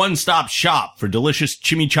 Your one-stop shop for delicious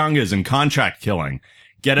chimichangas and contract killing.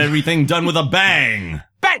 Get everything done with a bang.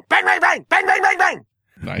 Bang, bang, bang, bang, bang, bang, bang, bang.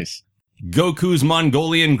 Nice. Goku's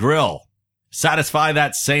Mongolian Grill. Satisfy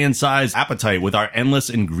that Saiyan-sized appetite with our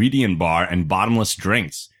endless ingredient bar and bottomless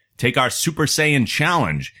drinks. Take our Super Saiyan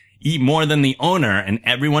Challenge. Eat more than the owner and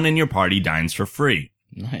everyone in your party dines for free.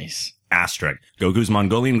 Nice. Asterisk. Goku's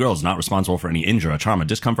Mongolian Grill is not responsible for any injury, trauma,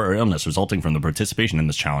 discomfort, or illness resulting from the participation in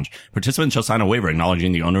this challenge. Participants shall sign a waiver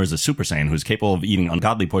acknowledging the owner is a Super Saiyan who is capable of eating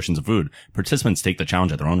ungodly portions of food. Participants take the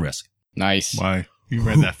challenge at their own risk. Nice. Why? You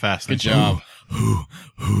read that fast. Good job.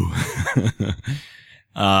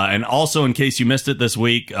 And also, in case you missed it this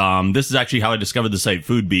week, this is actually how I discovered the site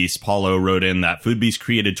Food Beast. Paulo wrote in that Food Beast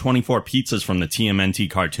created 24 pizzas from the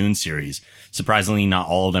TMNT cartoon series. Surprisingly, not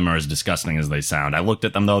all of them are as disgusting as they sound. I looked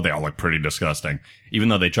at them, though. They all look pretty disgusting. Even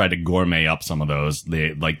though they tried to gourmet up some of those.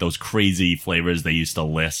 They, like those crazy flavors they used to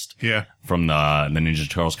list. Yeah. From the Ninja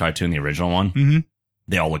Turtles cartoon, the original one. Mm-hmm.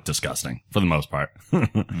 They all look disgusting, for the most part.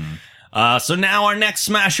 So now our next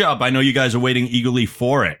smash up. I know you guys are waiting eagerly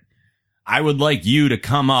for it. I would like you to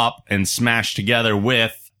come up and smash together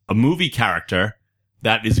with a movie character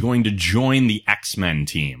that is going to join the X-Men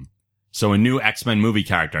team. So a new X-Men movie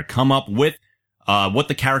character. Come up with what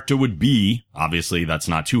the character would be. Obviously, that's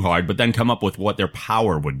not too hard, but then come up with what their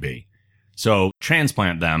power would be. So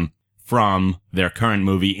transplant them from their current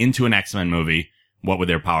movie into an X-Men movie. What would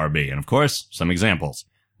their power be? And of course, some examples.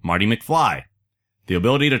 Marty McFly. The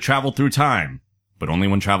ability to travel through time, but only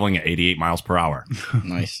when traveling at 88 miles per hour.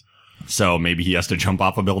 Nice. So maybe he has to jump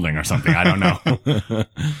off a building or something. I don't know.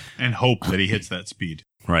 And hope that he hits that speed.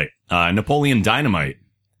 Right. Napoleon Dynamite.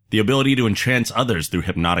 The ability to entrance others through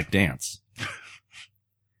hypnotic dance.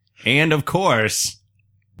 And of course,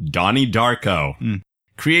 Donnie Darko.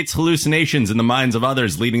 Creates hallucinations in the minds of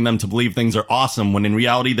others, leading them to believe things are awesome when in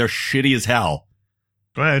reality they're shitty as hell.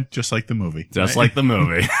 Go ahead. Just like the movie. Just like the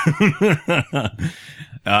movie.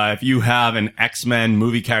 If you have an X-Men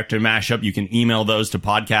movie character mashup, you can email those to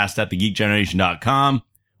podcast@thegeekgeneration.com,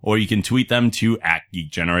 or you can tweet them to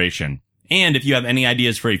 @geekgeneration. And if you have any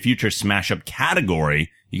ideas for a future smash-up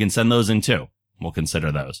category, you can send those in too. We'll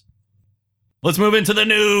consider those. Let's move into the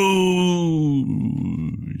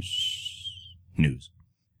news.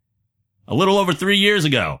 A little over 3 years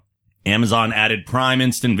ago, Amazon added Prime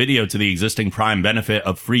Instant Video to the existing Prime benefit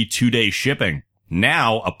of free 2-day shipping.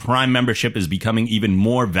 Now, a Prime membership is becoming even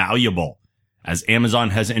more valuable, as Amazon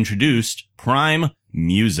has introduced Prime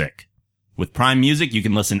Music. With Prime Music, you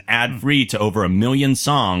can listen ad-free to over 1 million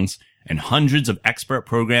songs and hundreds of expert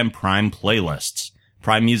program Prime playlists.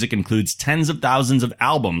 Prime Music includes tens of thousands of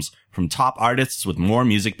albums from top artists, with more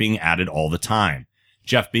music being added all the time.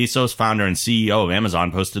 Jeff Bezos, founder and CEO of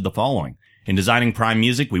Amazon, posted the following. In designing Prime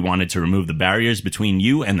Music, we wanted to remove the barriers between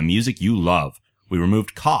you and the music you love. We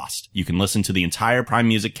removed cost. You can listen to the entire Prime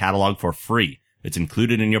Music catalog for free. It's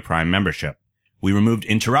included in your Prime membership. We removed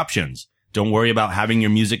interruptions. Don't worry about having your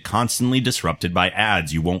music constantly disrupted by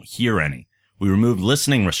ads. You won't hear any. We removed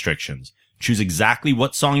listening restrictions. Choose exactly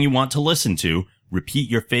what song you want to listen to, repeat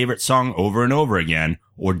your favorite song over and over again,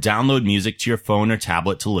 or download music to your phone or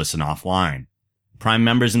tablet to listen offline. Prime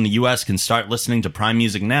members in the U.S. can start listening to Prime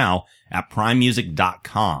Music now at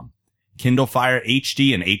primemusic.com. Kindle Fire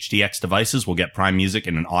HD and HDX devices will get Prime Music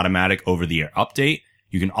in an automatic over-the-air update.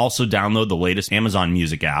 You can also download the latest Amazon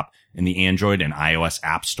Music app in the Android and iOS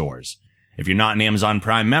app stores. If you're not an Amazon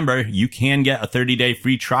Prime member, you can get a 30-day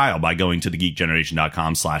free trial by going to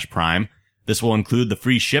thegeekgeneration.com/prime. This will include the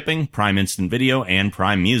free shipping, Prime Instant Video, and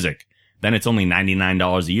Prime Music. Then it's only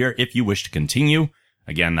 $99 a year if you wish to continue.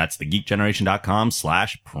 Again, that's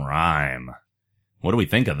thegeekgeneration.com/prime. What do we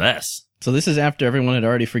think of this? So this is after everyone had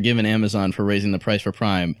already forgiven Amazon for raising the price for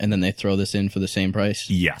Prime, and then they throw this in for the same price?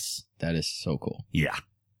 Yes. That is so cool. Yeah.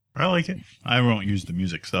 I like it. I won't use the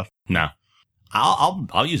music stuff. No.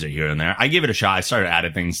 I'll use it here and there. I gave it a shot. I started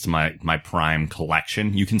adding things to my Prime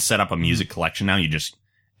collection. You can set up a music collection now. You just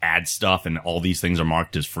add stuff, and all these things are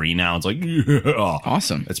marked as free now. It's like, yeah.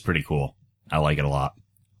 Awesome. It's pretty cool. I like it a lot.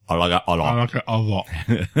 I like it a lot. I like it a lot.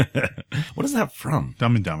 What is that from?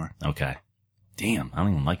 Dumb and Dumber. Okay. Damn, I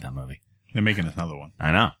don't even like that movie. They're making another one.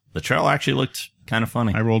 I know. The trailer actually looked kind of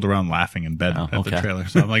funny. I rolled around laughing in bed at the trailer.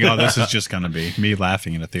 So I'm like, oh, this is just going to be me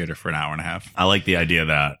laughing in a theater for an hour and a half. I like the idea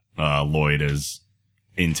that Lloyd is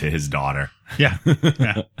into his daughter. Yeah.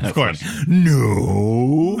 Yeah. Of course.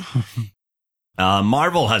 No.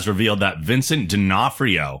 Marvel has revealed that Vincent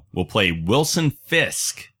D'Onofrio will play Wilson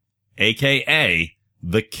Fisk, a.k.a.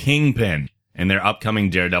 the Kingpin, in their upcoming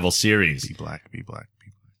Daredevil series. Be black, be black.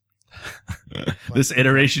 This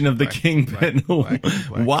iteration of the Kingpin. Black.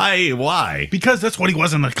 Why? Because that's what he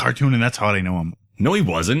was in the cartoon, and that's how I know him. No, he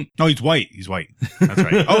wasn't. No, he's white. He's white. That's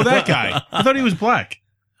right. Oh, that guy. I thought he was black.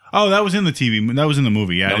 Oh, that was in the TV. That was in the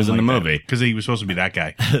movie. Yeah, that was in the movie. Because he was supposed to be that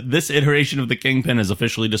guy. This iteration of the Kingpin is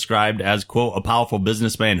officially described as, quote, a powerful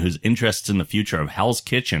businessman whose interests in the future of Hell's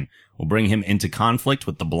Kitchen will bring him into conflict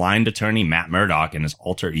with the blind attorney Matt Murdock and his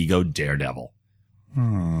alter ego Daredevil.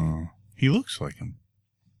 Oh, he looks like him.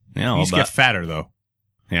 Yeah, he needs to get fatter, though.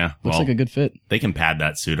 Yeah. Looks like a good fit. They can pad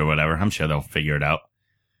that suit or whatever. I'm sure they'll figure it out.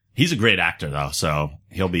 He's a great actor, though, so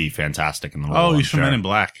he'll be fantastic in the role. Oh, he's from Men in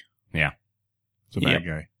Black. Yeah. He's a bad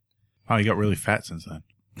guy. Oh, he got really fat since then.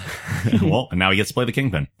 Well, and now he gets to play the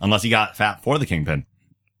Kingpin. Unless he got fat for the Kingpin.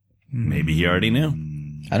 Maybe he already knew.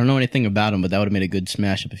 I don't know anything about him, but that would have made a good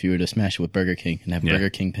smash up if you were to smash it with Burger King and have Burger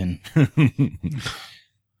Kingpin.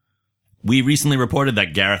 We recently reported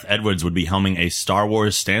that Gareth Edwards would be helming a Star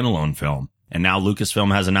Wars standalone film. And now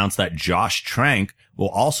Lucasfilm has announced that Josh Trank will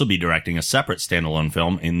also be directing a separate standalone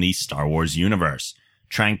film in the Star Wars universe.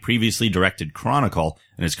 Trank previously directed Chronicle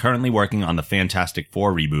and is currently working on the Fantastic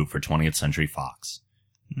Four reboot for 20th Century Fox.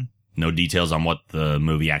 No details on what the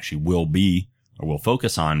movie actually will be or will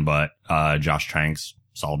focus on, but Josh Trank's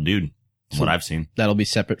solid dude, what I've seen. That'll be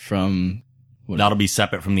separate from... That'll be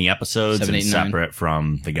separate from the episodes 7, 8, and separate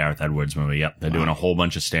from the Gareth Edwards movie. Yep, they're doing a whole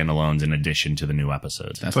bunch of standalones in addition to the new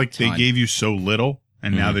episodes. It's like they gave you so little,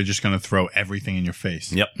 and now they're just going to throw everything in your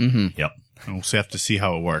face. Yep, yep. And we'll have to see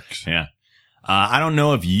how it works. Yeah. I don't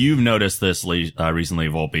know if you've noticed this recently,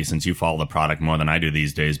 Volpe, since you follow the product more than I do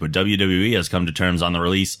these days, but WWE has come to terms on the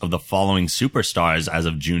release of the following superstars as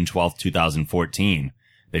of June 12th, 2014.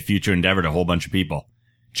 They future endeavored a whole bunch of people.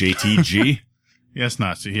 JTG. Yes,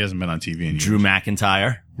 not. So he hasn't been on TV in years. Drew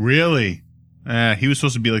McIntyre. Really? He was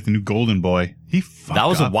supposed to be like the new Golden Boy. He fucked That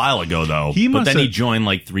was up. a while ago, though. He but then he have... joined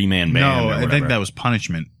like 3-man band. No, I think that was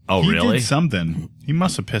punishment. Oh, he really? Did something. He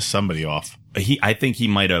must have pissed somebody off. I think he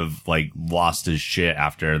might have like lost his shit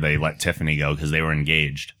after they let Tiffany go because they were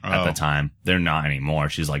engaged at the time. They're not anymore.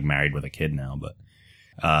 She's like married with a kid now.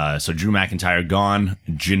 But so Drew McIntyre gone.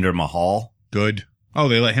 Jinder Mahal. Good. Oh,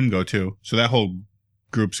 they let him go too. So that whole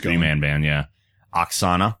group's going. 3-man band, yeah.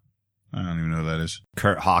 Oksana. I don't even know who that is.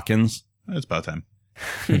 Kurt Hawkins. It's about time.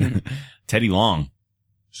 Teddy Long.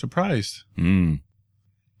 Surprised.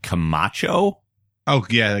 Camacho? Oh,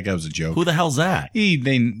 yeah, that guy was a joke. Who the hell's that? This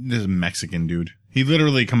is a Mexican dude. He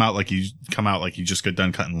literally come out like he just got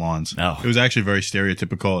done cutting lawns. Oh. It was actually very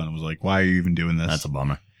stereotypical, and it was like, why are you even doing this? That's a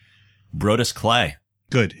bummer. Brodus Clay.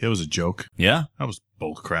 Good. It was a joke. Yeah? That was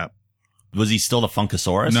bull crap. Was he still the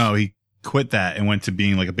Funkasaurus? No, he quit that and went to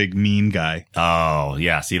being like a big mean guy. Oh,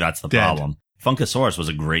 yeah. See, that's the problem. Funkasaurus was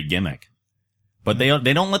a great gimmick. But they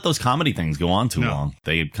don't let those comedy things go on too long.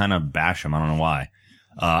 They kind of bash him. I don't know why.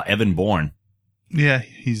 Evan Bourne. Yeah,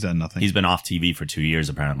 he's done nothing. He's been off TV for 2 years,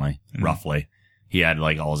 apparently, roughly. He had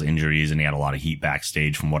like all his injuries and he had a lot of heat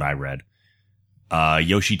backstage from what I read.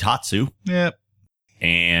 Yoshitatsu. Yep.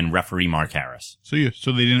 And referee Mark Harris. So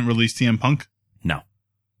they didn't release CM Punk? No.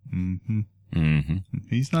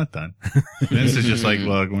 He's not done. Vince is just like,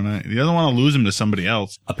 look, he doesn't want to lose him to somebody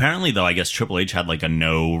else. Apparently, though, I guess Triple H had like a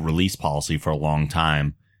no release policy for a long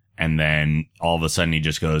time. And then all of a sudden he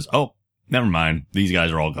just goes, oh, never mind. These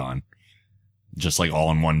guys are all gone. just like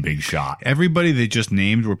all in one big shot. Everybody they just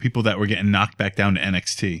named were people that were getting knocked back down to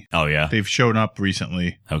NXT. Oh, yeah? They've shown up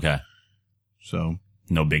recently. Okay. So.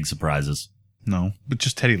 No big surprises. No, but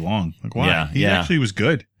just Teddy Long. Like, why? Yeah, he actually was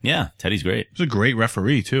good. Yeah, Teddy's great. He was a great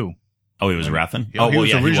referee, too. Oh, he was reffing? Yeah, he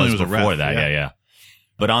was before ref, that. Yeah.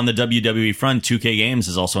 But on the WWE front, 2K Games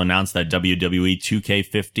has also announced that WWE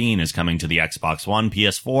 2K15 is coming to the Xbox One,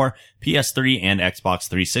 PS4, PS3, and Xbox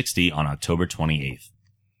 360 on October 28th.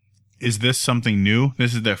 Is this something new?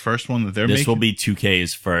 This is their first one that they're making? This will be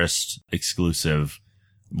 2K's first exclusive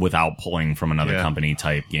without pulling from another company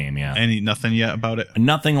type game, yeah. Nothing yet about it?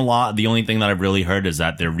 Nothing a lot. The only thing that I've really heard is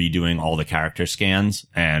that they're redoing all the character scans,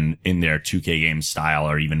 and in their 2K game style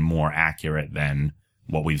are even more accurate than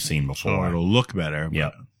what we've seen before. So it'll look better.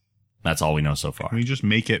 Yep. That's all we know so far. Can we just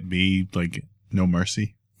make it be like No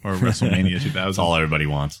Mercy or WrestleMania 2000? That's all everybody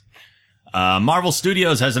wants. Marvel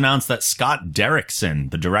Studios has announced that Scott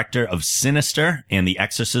Derrickson, the director of Sinister and The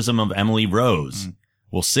Exorcism of Emily Rose,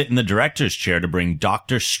 will sit in the director's chair to bring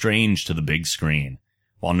Doctor Strange to the big screen.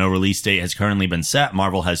 While no release date has currently been set,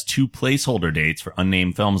 Marvel has 2 placeholder dates for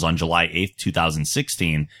unnamed films on July 8th,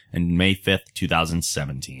 2016 and May 5th,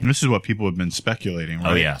 2017. This is what people have been speculating,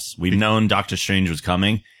 right? Oh, yes. We've known Doctor Strange was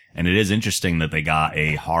coming, and it is interesting that they got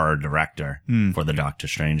a horror director for the Doctor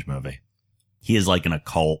Strange movie. He is like an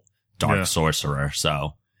occult dark sorcerer,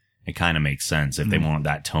 so it kind of makes sense if they want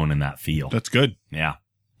that tone and that feel. That's good. Yeah.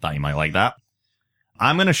 Thought you might like that.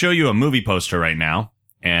 I'm going to show you a movie poster right now,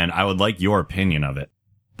 and I would like your opinion of it.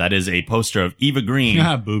 That is a poster of Eva Green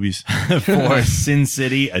boobies for Sin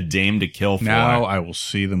City, A Dame to Kill For. Now I will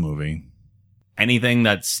see the movie. Anything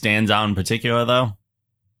that stands out in particular, though?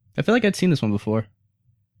 I feel like I'd seen this one before.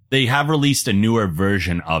 They have released a newer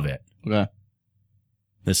version of it. Okay.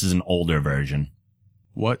 This is an older version.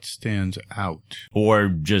 What stands out? Or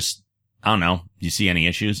just, I don't know. Do you see any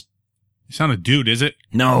issues? It's not a dude, is it?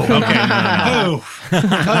 No. Okay. No.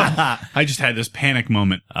 I just had this panic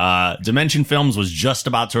moment. Dimension Films was just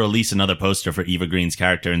about to release another poster for Eva Green's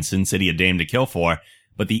character in Sin City, A Dame to Kill For,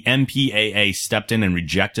 but the MPAA stepped in and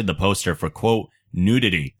rejected the poster for, quote,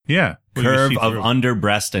 nudity. Yeah. Curve of under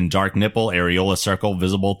breast and dark nipple, areola circle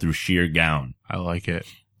visible through sheer gown. I like it.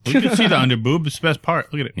 We can see the under boob. It's the best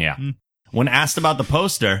part. Look at it. Yeah. When asked about the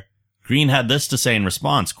poster, Green had this to say in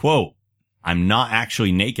response, quote, I'm not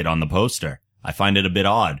actually naked on the poster. I find it a bit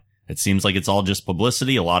odd. It seems like it's all just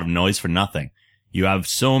publicity, a lot of noise for nothing. You have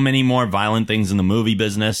so many more violent things in the movie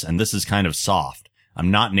business, and this is kind of soft. I'm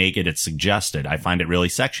not naked, it's suggested. I find it really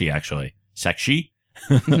sexy, actually. Sexy?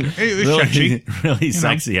 really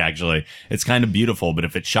sexy, actually. It's kind of beautiful, but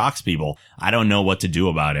if it shocks people, I don't know what to do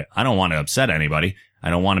about it. I don't want to upset anybody. I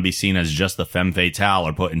don't want to be seen as just the femme fatale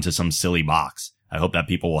or put into some silly box. I hope that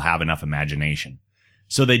people will have enough imagination.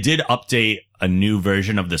 So they did update a new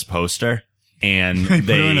version of this poster, and they put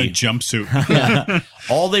her in a jumpsuit.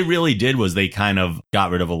 All they really did was they kind of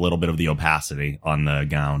got rid of a little bit of the opacity on the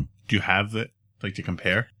gown. Do you have that, like, to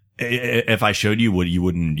compare? If I showed you,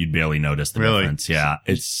 you'd barely notice the difference. Yeah,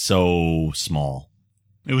 it's so small.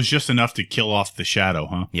 It was just enough to kill off the shadow,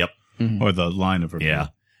 huh? Yep. Or the line of her. Yeah,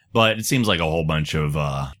 but it seems like a whole bunch of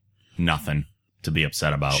nothing to be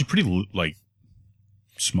upset about. She's pretty, like,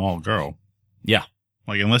 small girl. Yeah.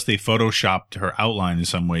 Like, unless they photoshopped her outline in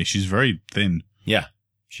some way, she's very thin. Yeah,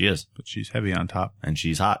 she is. But she's heavy on top. And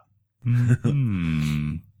she's hot. Were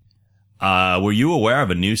you aware of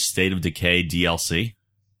a new State of Decay DLC?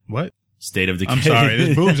 What? State of Decay. I'm sorry,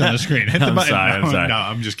 there's boobs on the screen. Hit the I'm button. sorry. No,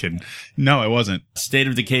 I'm just kidding. No, I wasn't. State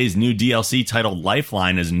of Decay's new DLC titled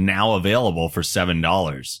Lifeline is now available for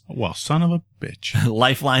 $7. Well, son of a bitch.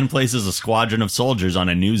 Lifeline places a squadron of soldiers on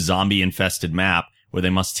a new zombie-infested map where they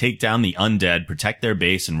must take down the undead, protect their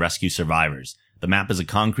base, and rescue survivors. The map is a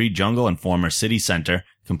concrete jungle and former city center,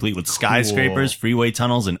 complete with skyscrapers, freeway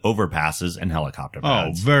tunnels, and overpasses and helicopter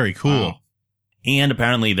pads. Oh, very cool. Wow. And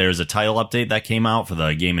apparently there's a title update that came out for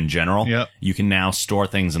the game in general. Yep. You can now store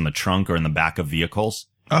things in the trunk or in the back of vehicles.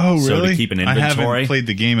 Oh, really? So to keep an inventory. I haven't played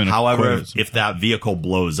the game in However, if that vehicle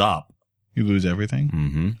blows up, you lose everything?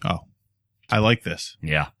 Mm-hmm. Oh. I like this.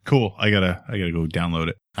 Yeah. Cool. I gotta go download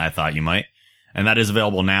it. I thought you might. And that is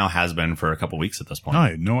available now, has been for a couple weeks at this point. Oh,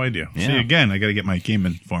 I had no idea. Yeah. See, again, I got to get my Game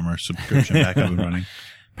Informer subscription back up and running.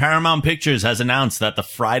 Paramount Pictures has announced that the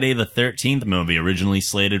Friday the 13th movie, originally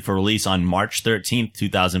slated for release on March 13th,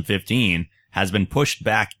 2015, has been pushed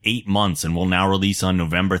back 8 months and will now release on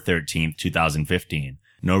November 13th, 2015.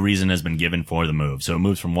 No reason has been given for the move. So it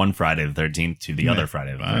moves from one Friday the 13th to the other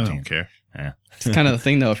Friday the 13th. I don't care. Yeah. It's kind of the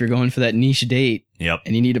thing, though. If you're going for that niche date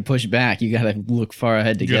and you need to push back, you got to look far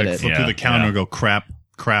ahead to get it. Flip through the calendar and go crap.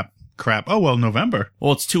 crap. Oh, well, November.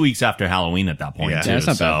 Well, it's 2 weeks after Halloween at that point, Yeah. too. Yeah, that's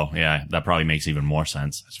not so, yeah, that probably makes even more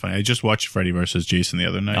sense. That's funny. I just watched Freddy vs. Jason the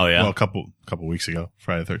other night. Oh, yeah? Well, a couple weeks ago.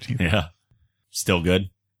 Friday the 13th. Yeah. Still good?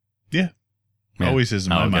 Yeah. Yeah. Always is in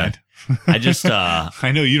my Okay. mind. I just,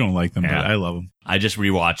 I know you don't like them, Yeah. but I love them. I just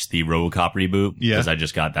rewatched the RoboCop reboot Yeah. because I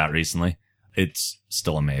just got that recently. It's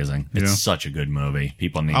still amazing. It's Yeah. such a good movie.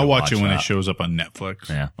 People need I'll to watch it when that. it shows up on Netflix.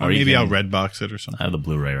 Yeah. Or Or you maybe can- I'll Redbox it or something. I have the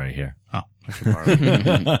Blu-ray right here. Oh, I can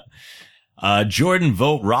borrow it. Jordan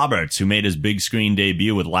Vogt Roberts, who made his big screen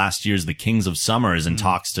debut with last year's The Kings of Summer, is in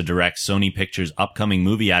talks to direct Sony Pictures' upcoming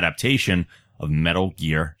movie adaptation of Metal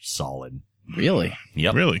Gear Solid. Really?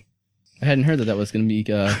 Yep. Really? I hadn't heard that was going to be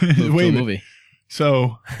moved to Wait a a minute. movie.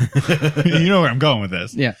 So, you know where I'm going with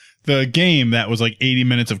this. Yeah. The game that was like 80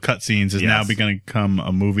 minutes of cutscenes is Yes. now going to become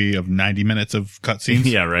a movie of 90 minutes of cutscenes.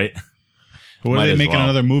 Yeah, right? What Might are they as making well.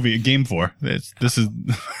 another movie, a game for? This is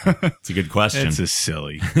It's a good question. It's just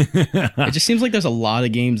silly. It just seems like there's a lot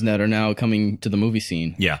of games that are now coming to the movie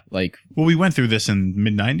scene. Yeah. Like, Well, we went through this in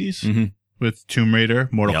mid 90s Mhm. with Tomb Raider,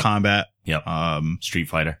 Mortal Yep. Kombat, Yep. Street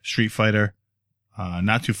Fighter. Street Fighter.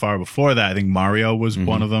 Not too far before that, I think Mario was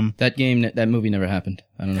one of them. that movie never happened.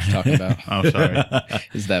 I don't know what you're talking about. Oh, sorry.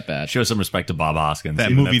 Is that bad? Show some respect to Bob Hoskins.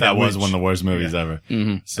 That even movie if that that was which- one of the worst movies Yeah. ever.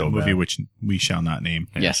 Mm-hmm. So A movie bad. which we shall not name.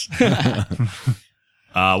 Yes.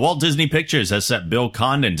 Walt Disney Pictures has set Bill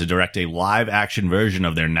Condon to direct a live-action version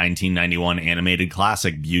of their 1991 animated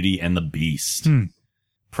classic Beauty and the Beast.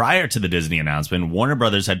 Prior to the Disney announcement, Warner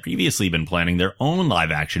Brothers had previously been planning their own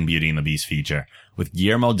live-action Beauty and the Beast feature, with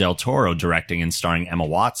Guillermo del Toro directing and starring Emma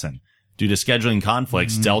Watson. Due to scheduling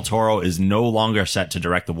conflicts, del Toro is no longer set to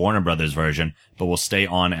direct the Warner Brothers version, but will stay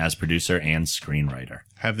on as producer and screenwriter.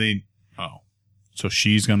 Have they? Oh, so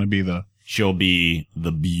she's going to be the She'll be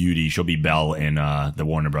the beauty. She'll be Belle in the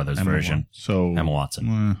Warner Brothers Emma version. Watson. So Emma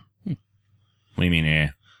Watson. What do you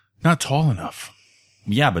mean, not tall enough.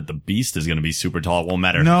 Yeah, but the Beast is going to be super tall. It won't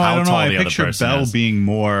matter No, how I don't know. tall I the other picture person Belle is. being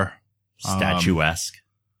more Statuesque.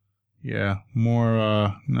 Yeah,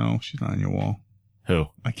 more. No, she's not on your wall. Who?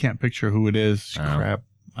 I can't picture who it is. Oh. Crap.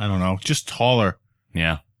 I don't know. Just taller.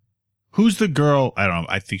 Yeah. Who's the girl? I don't know.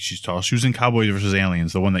 I think she's tall. She was in Cowboys vs.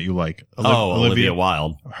 Aliens, the one that you like. Olivia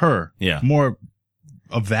Wilde. Her. Yeah. More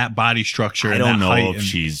of that body structure. I and don't that know height if and-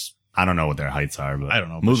 she's. I don't know what their heights are, but I don't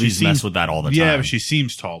know. but movies she mess seems- with that all the time. Yeah, but she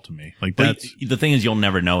seems tall to me. Like But that's. the thing is, you'll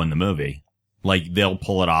never know in the movie. Like they'll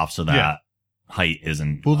pull it off so that Yeah. height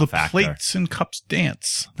isn't Will a the factor. plates and cups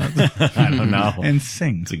dance? I don't know. And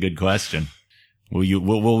sing. It's a good question.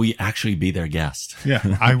 Will we actually be their guest?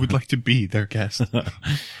 Yeah, I would like to be their guest.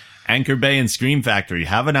 Anchor Bay and Scream Factory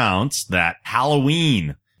have announced that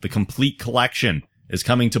Halloween, the complete collection, is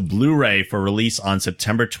coming to Blu-ray for release on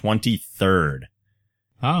September 23rd.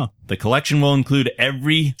 Oh. The collection will include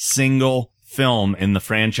every single film in the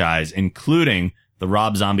franchise, including the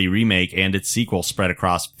Rob Zombie remake and its sequel spread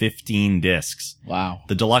across 15 discs. Wow.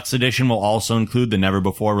 The deluxe edition will also include the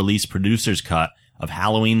never-before-released producer's cut of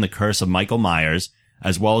Halloween, The Curse of Michael Myers,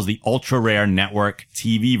 as well as the ultra-rare network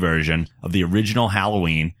TV version of the original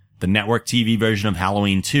Halloween, the network TV version of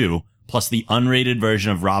Halloween 2, plus the unrated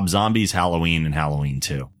version of Rob Zombie's Halloween and Halloween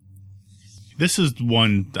 2. This is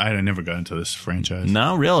one I never got into this franchise.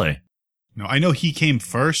 No, really? No, I know he came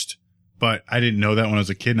first, but I didn't know that when I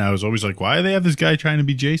was a kid, and I was always like, why do they have this guy trying to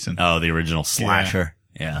be Jason? Oh, the original slasher.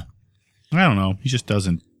 Yeah. I don't know. He just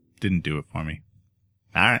didn't do it for me.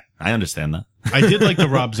 All right. I understand that. I did like the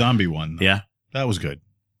Rob Zombie one, though. Yeah. That was good.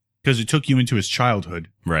 Because it took you into his childhood.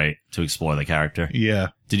 Right. To explore the character. Yeah.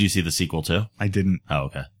 Did you see the sequel too? I didn't. Oh,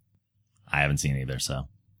 okay. I haven't seen either, so.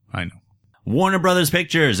 I know. Warner Brothers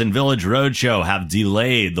Pictures and Village Roadshow have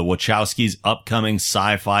delayed the Wachowskis' upcoming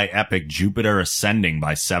sci-fi epic Jupiter Ascending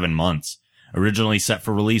by 7 months. Originally set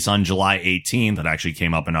for release on July 18th, it actually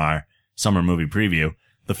came up in our summer movie preview.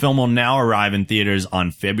 The film will now arrive in theaters on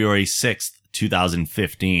February 6th,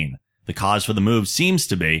 2015. The cause for the move seems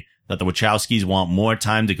to be that the Wachowskis want more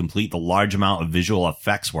time to complete the large amount of visual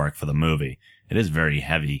effects work for the movie. It is very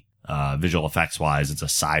heavy. Visual effects wise, it's a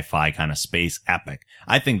sci-fi kind of space epic.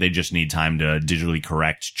 I think they just need time to digitally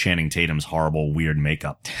correct Channing Tatum's horrible, weird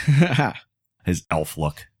makeup. His elf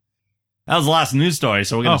look. That was the last news story,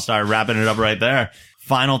 so we're going to start wrapping it up right there.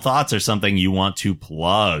 Final thoughts or something you want to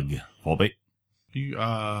plug? Volpe?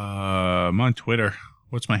 I'm on Twitter.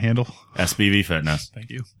 What's my handle? SBV Fitness. Thank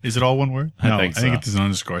you. Is it all one word? I think so. I think it's an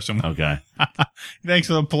underscore somewhere. Okay. Thanks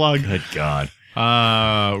for the plug. Good God.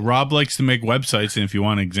 Rob likes to make websites, and if you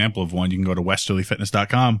want an example of one, you can go to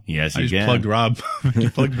westerlyfitness.com. Yes, I you just can. plugged Rob. You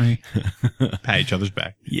plugged me. Pat each other's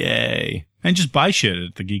back. Yay. And just buy shit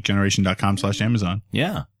at thegeekgeneration.com/Amazon.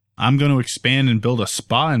 Yeah. I'm going to expand and build a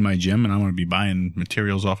spa in my gym, and I'm going to be buying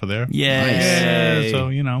materials off of there. Yay. Yeah, so,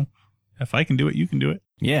 if I can do it, you can do it.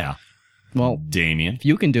 Yeah. Well, Damien, if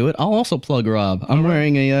you can do it, I'll also plug Rob. I'm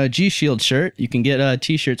wearing a G Shield shirt. You can get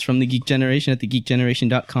t-shirts from the Geek Generation at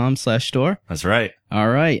thegeekgeneration.com/store. That's right. All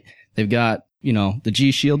right. They've got, the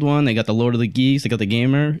G Shield one. They got the Lord of the Geeks. They got the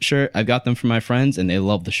Gamer shirt. I've got them for my friends, and they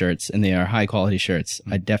love the shirts, and they are high quality shirts.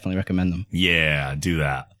 I definitely recommend them. Yeah, do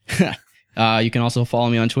that. You can also follow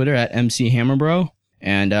me on Twitter at MCHammerbro.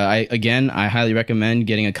 And I highly recommend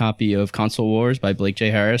getting a copy of Console Wars by Blake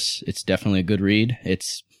J. Harris. It's definitely a good read.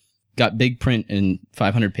 It's got big print in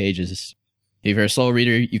 500 pages. If you're a slow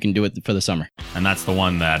reader, you can do it for the summer. And that's the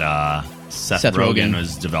one that Seth Rogen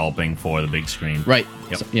was developing for the big screen. Right.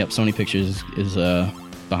 Yep. Sony Pictures is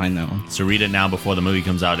behind that one. So read it now before the movie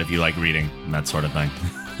comes out if you like reading and that sort of thing.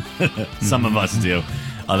 Some of us do.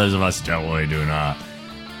 Others of us definitely do not.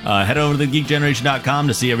 Head over to thegeekgeneration.com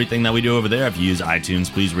to see everything that we do over there. If you use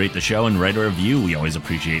iTunes, please rate the show and write a review. We always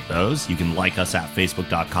appreciate those. You can like us at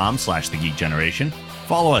facebook.com/thegeekgeneration.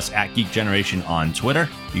 Follow us at Geek Generation on Twitter.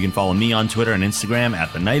 You can follow me on Twitter and Instagram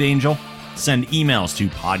at The Night Angel. Send emails to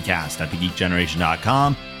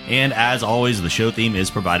podcast@thegeekgeneration.com. And as always, the show theme is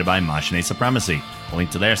provided by Machine Supremacy. A link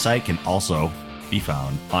to their site can also be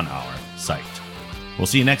found on our site. We'll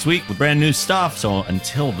see you next week with brand new stuff. So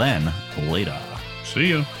until then, later. See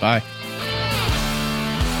you. Bye.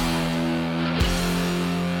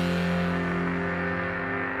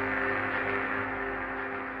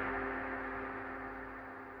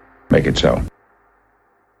 Make it so.